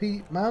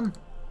ICP, ma'am?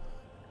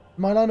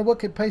 In my line of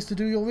work, it pays to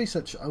do your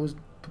research. I was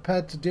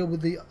prepared to deal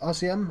with the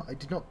RCM. I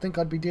did not think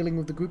I'd be dealing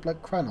with a group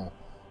like Krenel.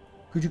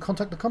 Could you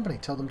contact the company,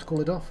 tell them to call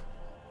it off?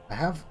 I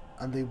have,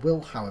 and they will,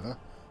 however.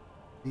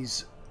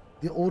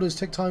 The orders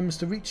take times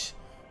to reach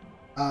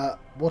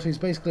what is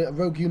basically a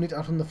rogue unit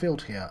out on the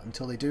field here.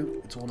 Until they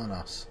do, it's all on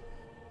us.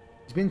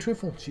 She's being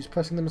truthful. She's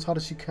pressing them as hard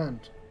as she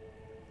can.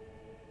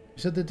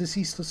 You said the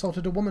deceased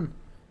assaulted a woman.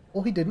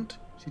 Or he didn't.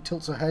 She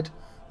tilts her head.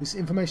 This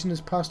information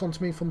is passed on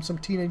to me from some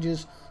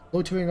teenagers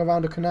loitering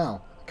around a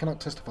canal. I cannot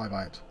testify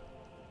by it.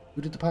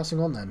 Who did the passing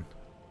on, then?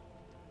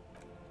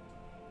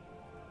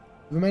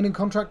 The remaining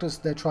contractors,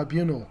 their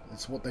tribunal,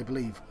 is what they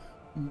believe.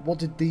 What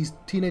did these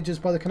teenagers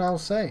by the canal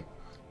say?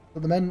 That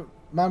the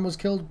man was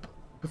killed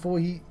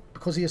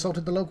because he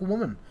assaulted the local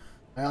woman.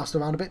 I asked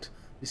around a bit.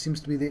 This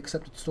seems to be the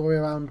accepted story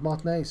around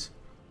Martinez.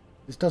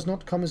 This does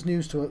not come as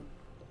news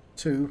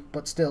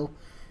but still,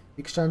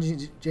 the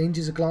exchange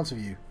is a glance of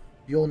you.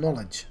 Your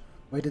knowledge.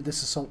 Where did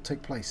this assault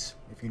take place,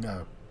 if you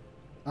know?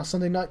 Last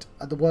Sunday night,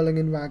 at the Whirling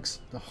in Rags,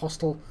 the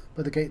hostel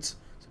by the gates.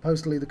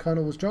 Supposedly the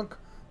colonel was drunk,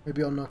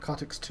 maybe on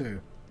narcotics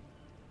too.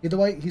 Either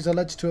way, he's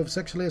alleged to have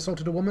sexually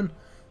assaulted a woman.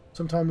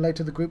 Sometime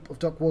later, the group of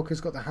dock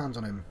walkers got their hands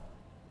on him.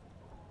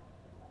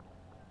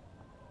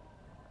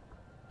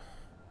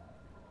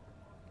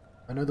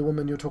 I know the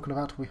woman you're talking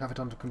about. We have it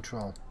under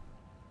control.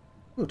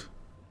 Good.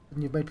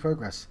 Then you've made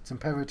progress. It's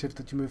imperative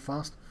that you move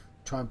fast.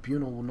 The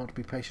tribunal will not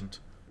be patient.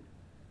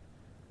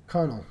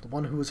 Colonel, the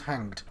one who was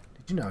hanged.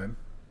 Did you know him?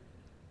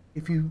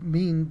 If you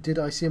mean, did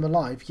I see him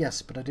alive?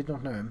 Yes, but I did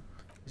not know him.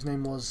 His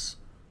name was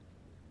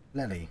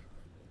Lely.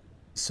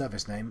 His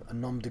service name, a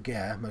nom de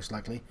guerre, most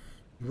likely.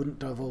 He wouldn't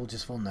divulge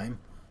his full name.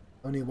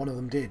 Only one of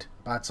them did.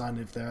 A bad sign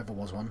if there ever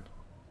was one.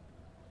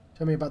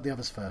 Tell me about the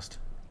others first.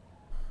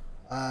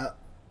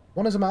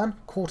 One is a man,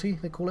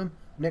 Corty, they call him.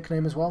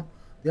 Nickname as well.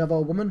 The other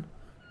a woman,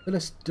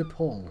 Phyllis de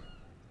Paul.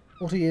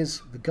 Corty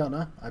is the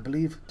gunner. I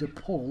believe de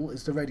Paul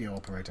is the radio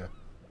operator.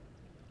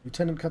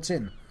 Lieutenant cuts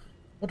in.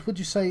 What would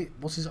you say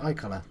was his eye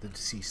colour, the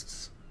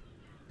deceased's?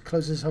 She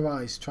closes her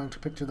eyes, trying to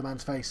picture the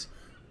man's face,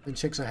 then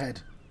shakes her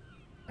head.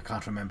 I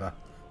can't remember.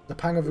 The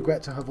pang of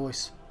regret to her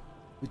voice.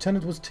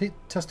 Lieutenant was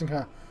testing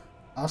her,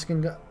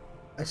 asking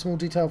a small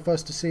detail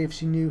first to see if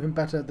she knew him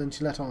better than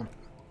she let on.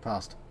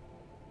 Passed.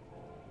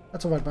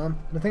 That's all right, ma'am.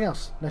 Anything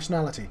else?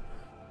 Nationality.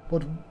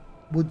 What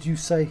would you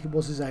say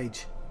was his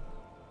age?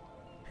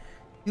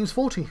 He was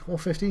 40 or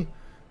 50.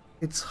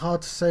 It's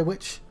hard to say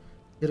which.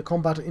 He had a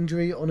combat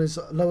injury on his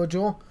lower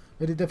jaw,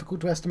 made it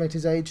difficult to estimate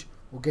his age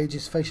or gauge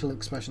his facial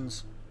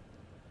expressions.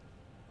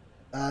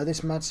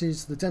 This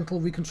matches the dental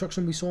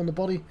reconstruction we saw on the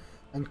body,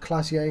 and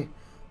Classier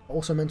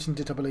also mentioned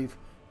it, I believe.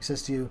 He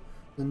says to you,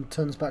 then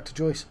turns back to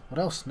Joyce. What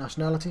else?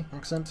 Nationality?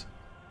 Accent?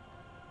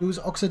 He was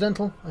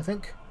Occidental, I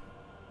think.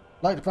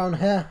 Light brown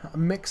hair, a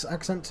mixed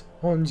accent,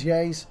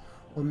 Orangiers,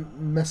 or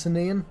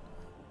Messenian,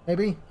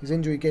 maybe? His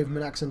injury gave him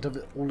an accent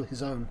of all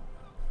his own.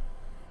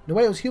 In a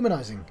way it was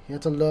humanising. He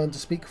had to learn to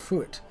speak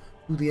through it,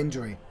 through the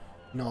injury.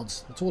 He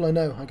nods. That's all I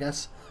know, I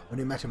guess.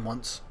 Only met him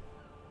once.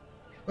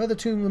 Where are the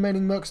two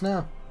remaining mercs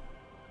now?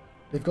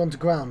 They've gone to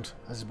ground,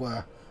 as it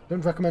were.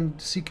 Don't recommend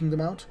seeking them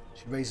out.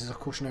 She raises a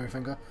cautionary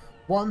finger.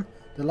 One,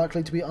 they're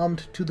likely to be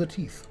armed to the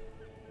teeth.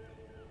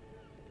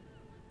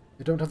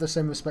 They don't have the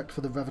same respect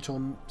for the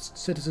Revator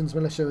citizens'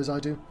 militia as I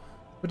do.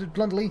 Put it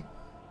bluntly,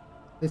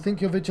 they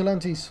think you're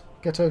vigilantes,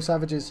 ghetto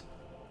savages.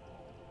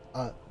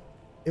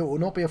 It will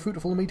not be a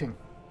fruitful meeting.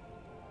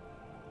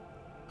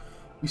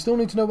 We still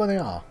need to know where they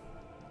are.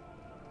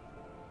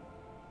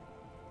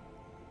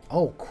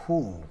 Oh,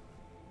 cool.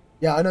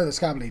 Yeah, I know the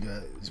Scab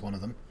Leader is one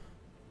of them.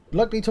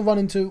 Likely to run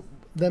into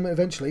them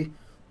eventually.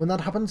 When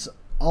that happens,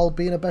 I'll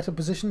be in a better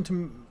position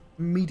to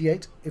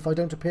mediate if I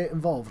don't appear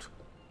involved.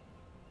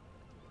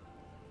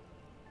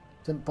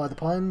 Sent by the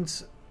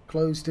Pines.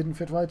 Clothes didn't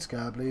fit right.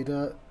 Scab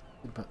Leader.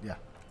 Yeah.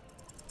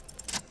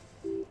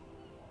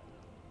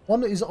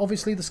 One is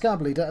obviously the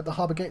Scab Leader at the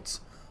harbour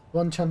gates.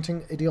 One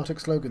chanting idiotic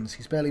slogans.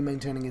 He's barely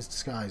maintaining his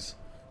disguise.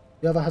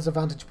 The other has a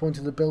vantage point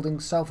in the building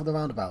south of the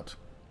roundabout.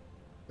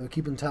 They're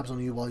keeping tabs on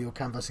you while you're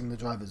canvassing the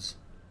drivers.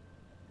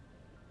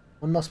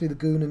 One must be the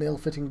goon in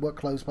ill-fitting work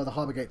clothes by the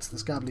harbour gates, the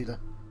Scab Leader.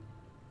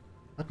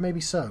 That may be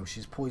so.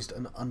 She's poised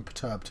and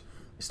unperturbed.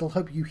 I still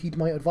hope you heed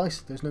my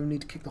advice. There's no need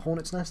to kick the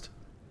hornet's nest.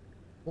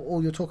 For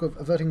all your talk of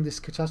averting this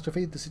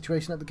catastrophe, the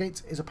situation at the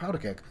gates is a powder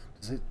keg.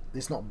 Does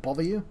this not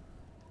bother you?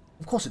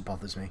 Of course it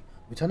bothers me,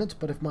 Lieutenant,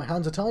 but if my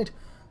hands are tied,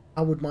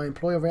 how would my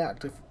employer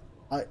react if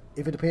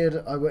it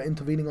appeared I were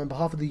intervening on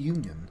behalf of the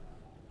Union?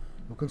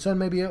 Your concern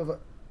may be of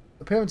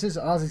appearances,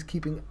 ours is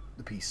keeping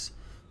the peace.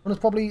 One is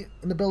probably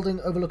in the building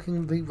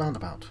overlooking the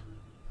roundabout.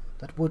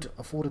 That would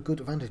afford a good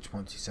vantage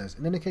point, he says.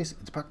 In any case,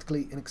 it's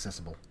practically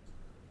inaccessible.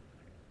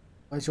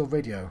 Where's your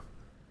radio?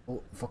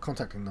 Or for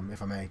contacting them,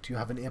 if I may. Do you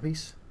have an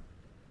earpiece?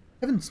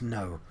 Heavens,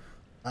 no.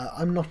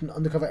 I'm not an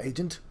undercover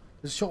agent.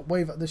 There's a short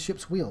wave at the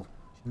ship's wheel.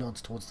 She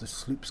nods towards the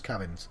sloop's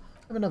cabins.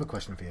 I have another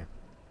question for you.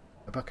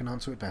 I bet I can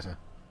answer it better.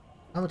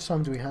 How much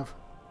time do we have?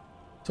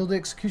 Till the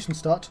execution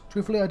start?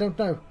 Truthfully, I don't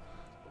know.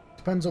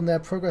 Depends on their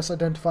progress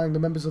identifying the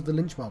members of the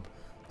lynch mob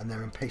and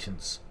their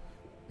impatience.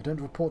 They don't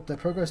report their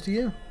progress to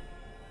you?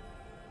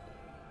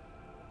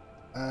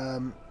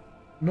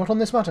 Not on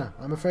this matter.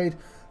 I'm afraid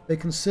they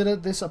consider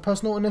this a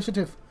personal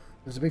initiative.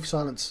 There's a brief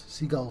silence.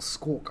 Seagulls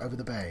squawk over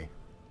the bay.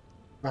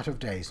 Matter of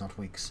days, not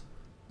weeks.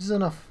 This is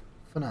enough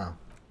for now.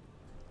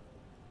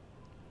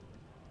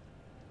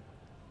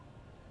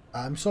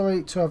 I'm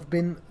sorry to have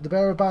been the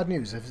bearer of bad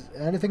news. If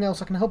there's anything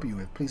else I can help you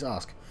with, please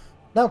ask.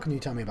 Now can you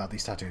tell me about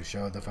these tattoos? Show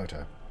her the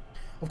photo.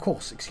 Of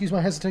course. Excuse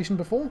my hesitation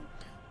before.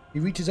 He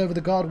reaches over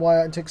the guard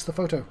wire and takes the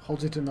photo,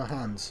 holds it in her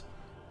hands.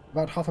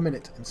 About half a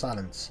minute in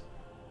silence.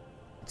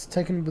 It's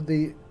taken with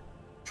the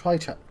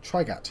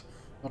Trigat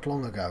not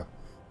long ago.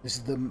 This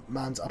is the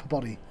man's upper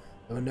body.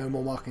 There were no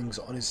more markings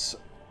on his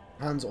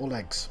hands or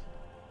legs.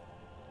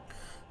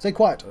 Stay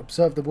quiet.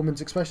 Observe the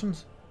woman's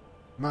expressions.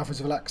 Her mouth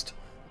is relaxed.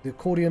 The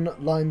accordion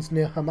lines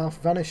near her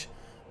mouth vanish.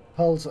 The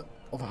pearls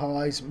of her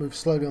eyes move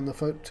slowly on the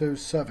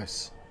photo's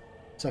surface.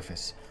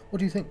 What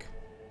do you think?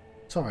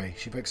 Sorry,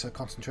 she breaks her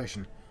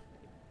concentration.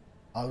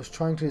 I was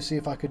trying to see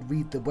if I could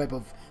read the web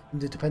of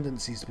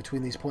interdependencies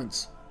between these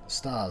points. The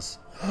stars.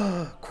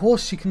 Of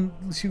course she can.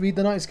 She read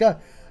the night sky.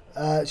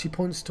 She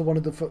points to one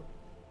of the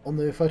on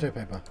the photo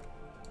paper.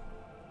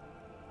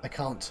 I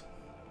can't.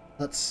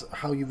 That's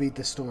how you read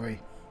this story.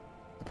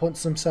 The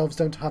points themselves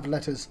don't have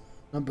letters.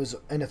 numbers,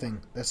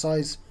 anything. Their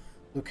size,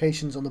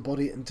 locations on the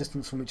body and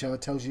distance from each other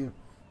tells you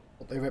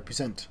what they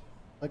represent.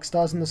 Like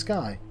stars in the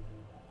sky.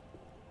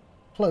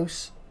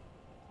 Close.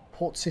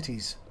 Port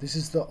cities. This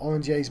is the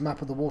Orange's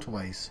map of the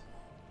waterways.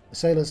 The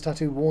sailor's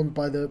tattoo worn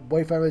by the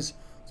wayfarers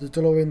of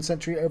the DeLorean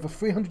century over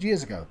 300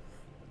 years ago.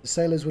 The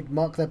sailors would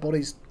mark their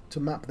bodies to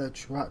map their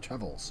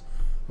travels.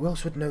 Who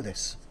else would know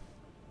this?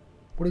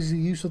 What is the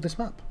use of this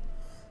map?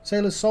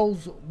 Sailors'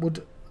 souls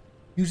would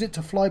use it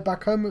to fly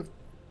back home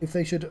if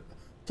they should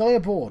die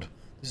abroad.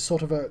 This is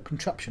sort of a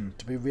contraption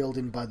to be reeled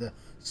in by the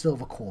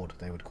silver cord,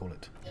 they would call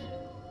it.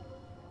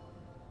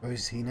 Where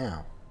is he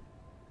now?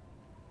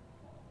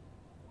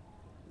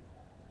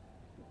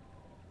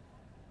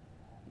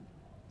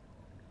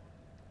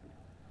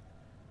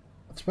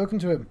 I've spoken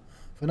to him.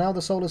 For now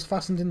the soul is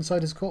fastened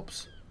inside his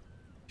corpse.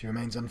 She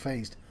remains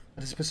unfazed.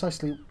 That is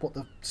precisely what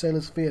the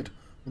sailors feared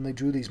when they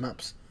drew these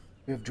maps.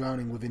 Fear of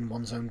drowning within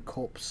one's own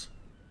corpse.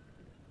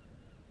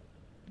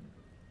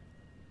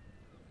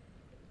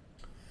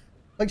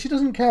 Like, she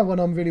doesn't care when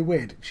I'm really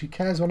weird. She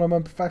cares when I'm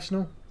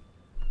unprofessional.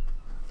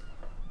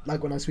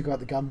 Like when I speak about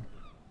the gun.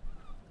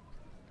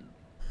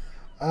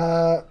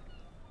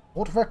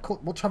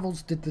 What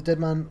travels did the dead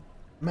man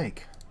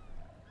make?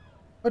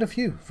 Quite a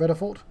few, Freda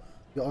thought.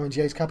 The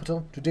Orange's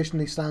capital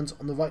traditionally stands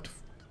on the right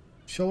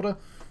shoulder.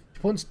 She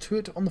points to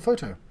it on the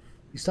photo.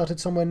 He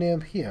started somewhere near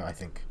here, I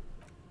think.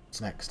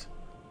 What's next?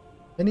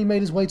 Then he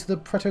made his way to the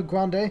Preto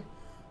Grande,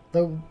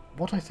 though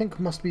what I think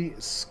must be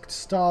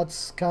starred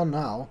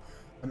Canal,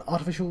 an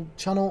artificial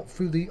channel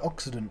through the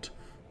Occident.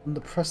 From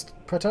the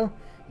Preto,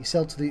 he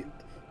sailed to the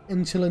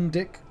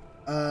Atlantic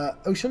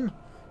Ocean.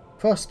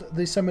 First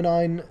the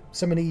Seminoles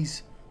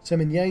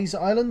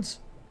Islands.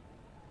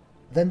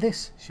 Then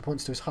this. She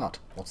points to his heart.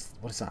 What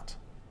is that?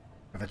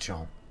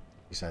 Revachol,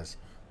 he says.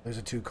 Those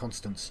are two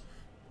constants.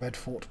 Red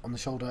fort on the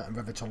shoulder and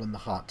Revachol in the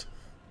heart.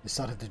 They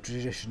started the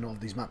tradition of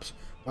these maps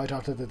right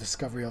after the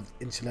discovery of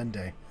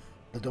Insulende,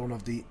 the dawn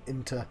of the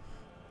Inter-Isolary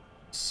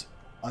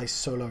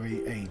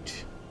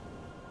Age.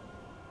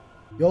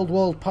 The old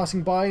world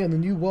passing by and the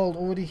new world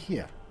already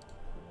here.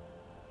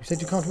 You said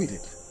you can't read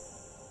it.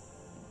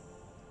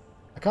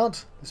 I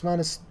can't. This man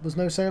was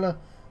no sailor,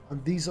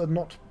 and these are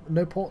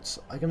no ports.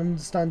 I can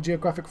understand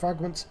geographic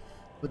fragments,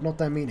 but not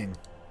their meaning.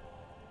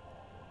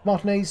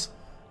 Martinez,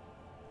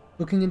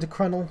 looking into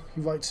Krenel,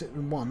 he writes it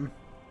in one.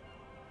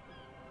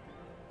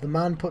 The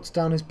man puts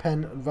down his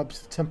pen and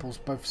rubs the temples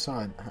both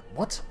sides.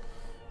 What?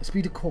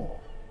 Esprit de corps.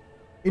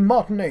 In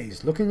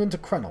Martinez, looking into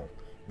Krenel,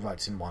 he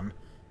writes in one.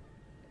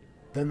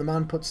 Then the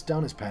man puts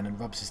down his pen and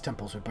rubs his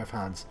temples with both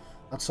hands.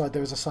 Outside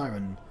there is a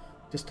siren.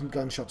 Distant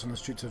gunshots on the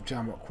streets of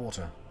Jamrock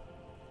Quarter.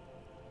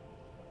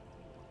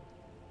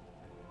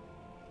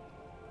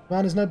 The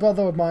man is no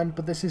brother of mine,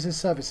 but this is his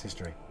service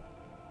history.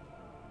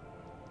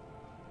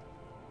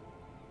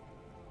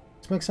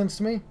 This makes sense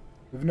to me.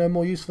 We have no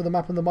more use for the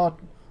map and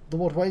the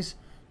waterways,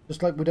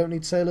 just like we don't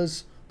need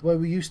sailors the way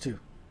we used to.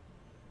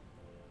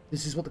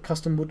 This is what the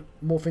custom would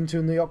morph into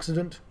in the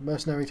Occident,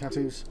 mercenary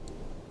tattoos.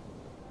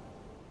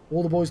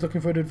 All the boys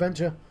looking for an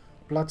adventure,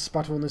 blood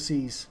spatter on the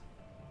seas.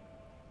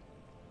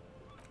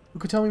 Who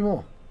could tell me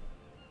more?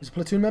 His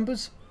platoon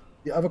members?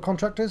 The other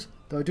contractors?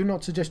 Though I do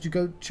not suggest you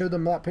go show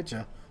them that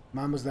picture.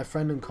 The man was their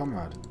friend and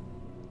comrade.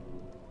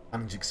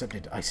 Challenge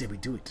accepted. I say we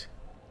do it.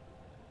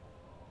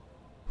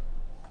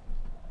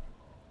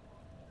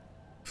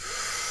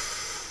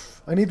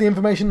 I need the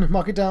information.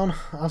 Mark it down.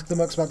 Ask the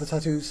Mercs about the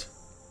tattoos.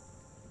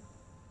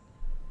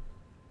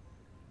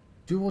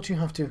 Do what you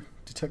have to,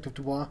 Detective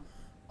Dubois.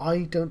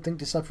 I don't think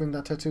deciphering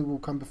that tattoo will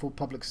come before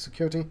public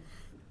security,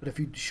 but if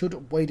you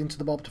should wade into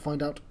the mob to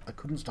find out, I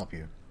couldn't stop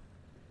you.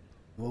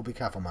 You will be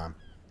careful, ma'am.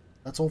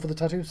 That's all for the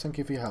tattoos. Thank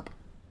you for your help.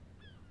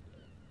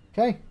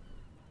 Okay.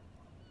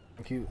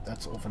 Thank you.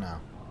 That's all for now.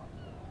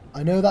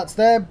 I know that's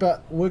there,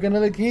 but we're going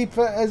to keep it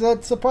as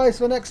a surprise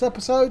for next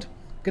episode.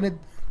 Going to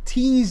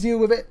tease you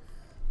with it.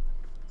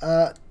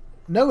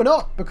 No, we're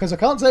not, because I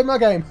can't save my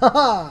game.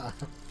 Haha!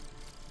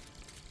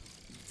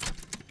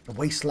 The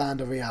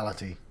Wasteland of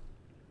reality.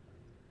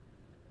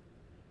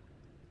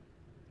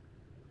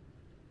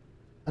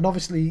 And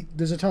obviously,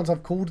 there's a chance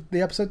I've called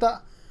the episode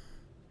that.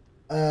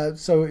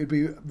 So it'd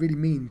be really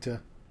mean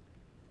to,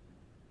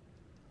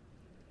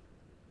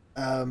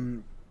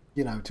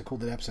 you know, to call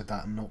the episode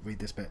that and not read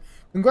this bit.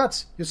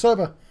 Congrats, you're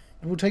sober.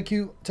 It will take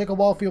a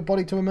while for your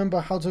body to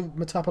remember how to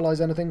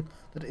metabolize anything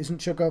that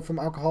isn't sugar from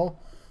alcohol.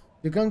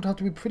 You're going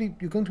to be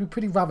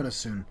pretty ravenous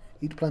soon.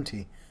 Eat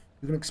plenty.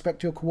 You can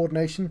expect your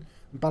coordination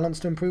and balance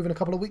to improve in a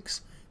couple of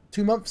weeks.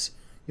 2 months,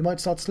 you might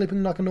start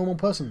sleeping like a normal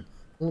person.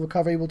 Full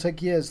recovery will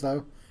take years,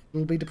 though.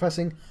 It'll be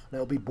depressing, and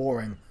it'll be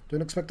boring.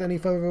 Don't expect any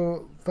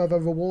further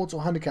rewards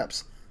or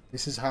handicaps.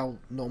 This is how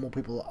normal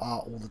people are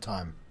all the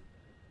time.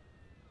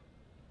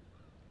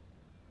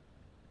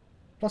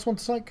 +1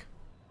 to psych.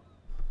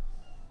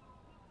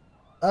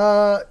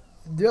 Yeah,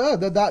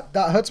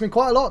 that hurts me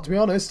quite a lot, to be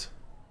honest.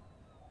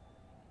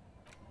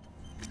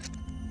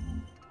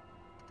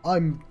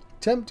 I'm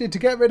tempted to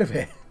get rid of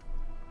it.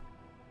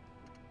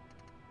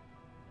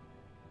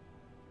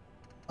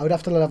 I would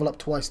have to level up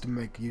twice to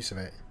make use of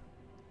it.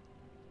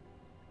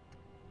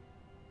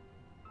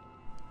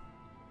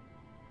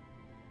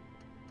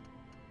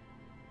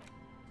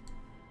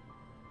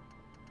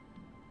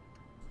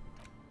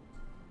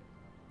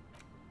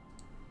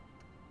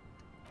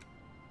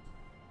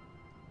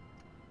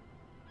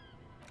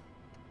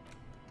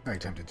 Very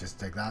tempted just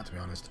to take that, to be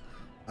honest.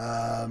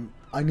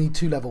 I need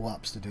 2 level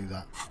ups to do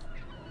that.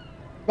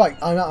 Right,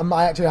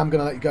 I actually am going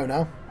to let you go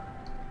now.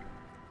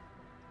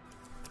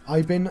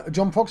 I've been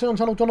John Proxy on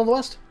Channel John of the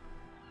West.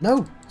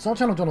 No, it's not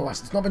Channel John of the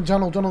West. It's not been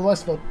Channel John of the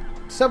West for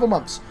several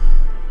months.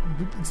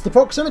 It's the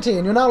proximity,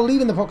 and you're now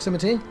leaving the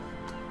proximity.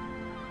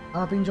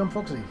 I've been John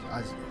Proxy.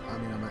 I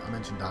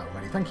mentioned that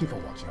already. Thank you for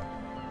watching.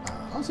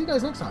 I'll see you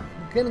guys next time.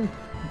 I'm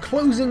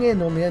closing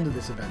in on the end of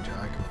this adventure.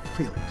 I can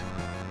feel it.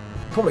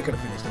 Probably could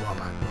have finished a while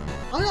back.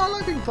 I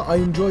like being fun. I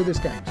enjoy this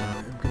game, so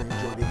I'm going to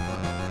enjoy being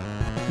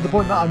fun. To the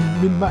point that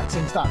I'm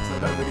min-maxing stats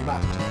that don't really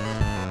matter to me.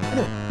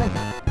 Anyway, thank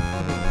you.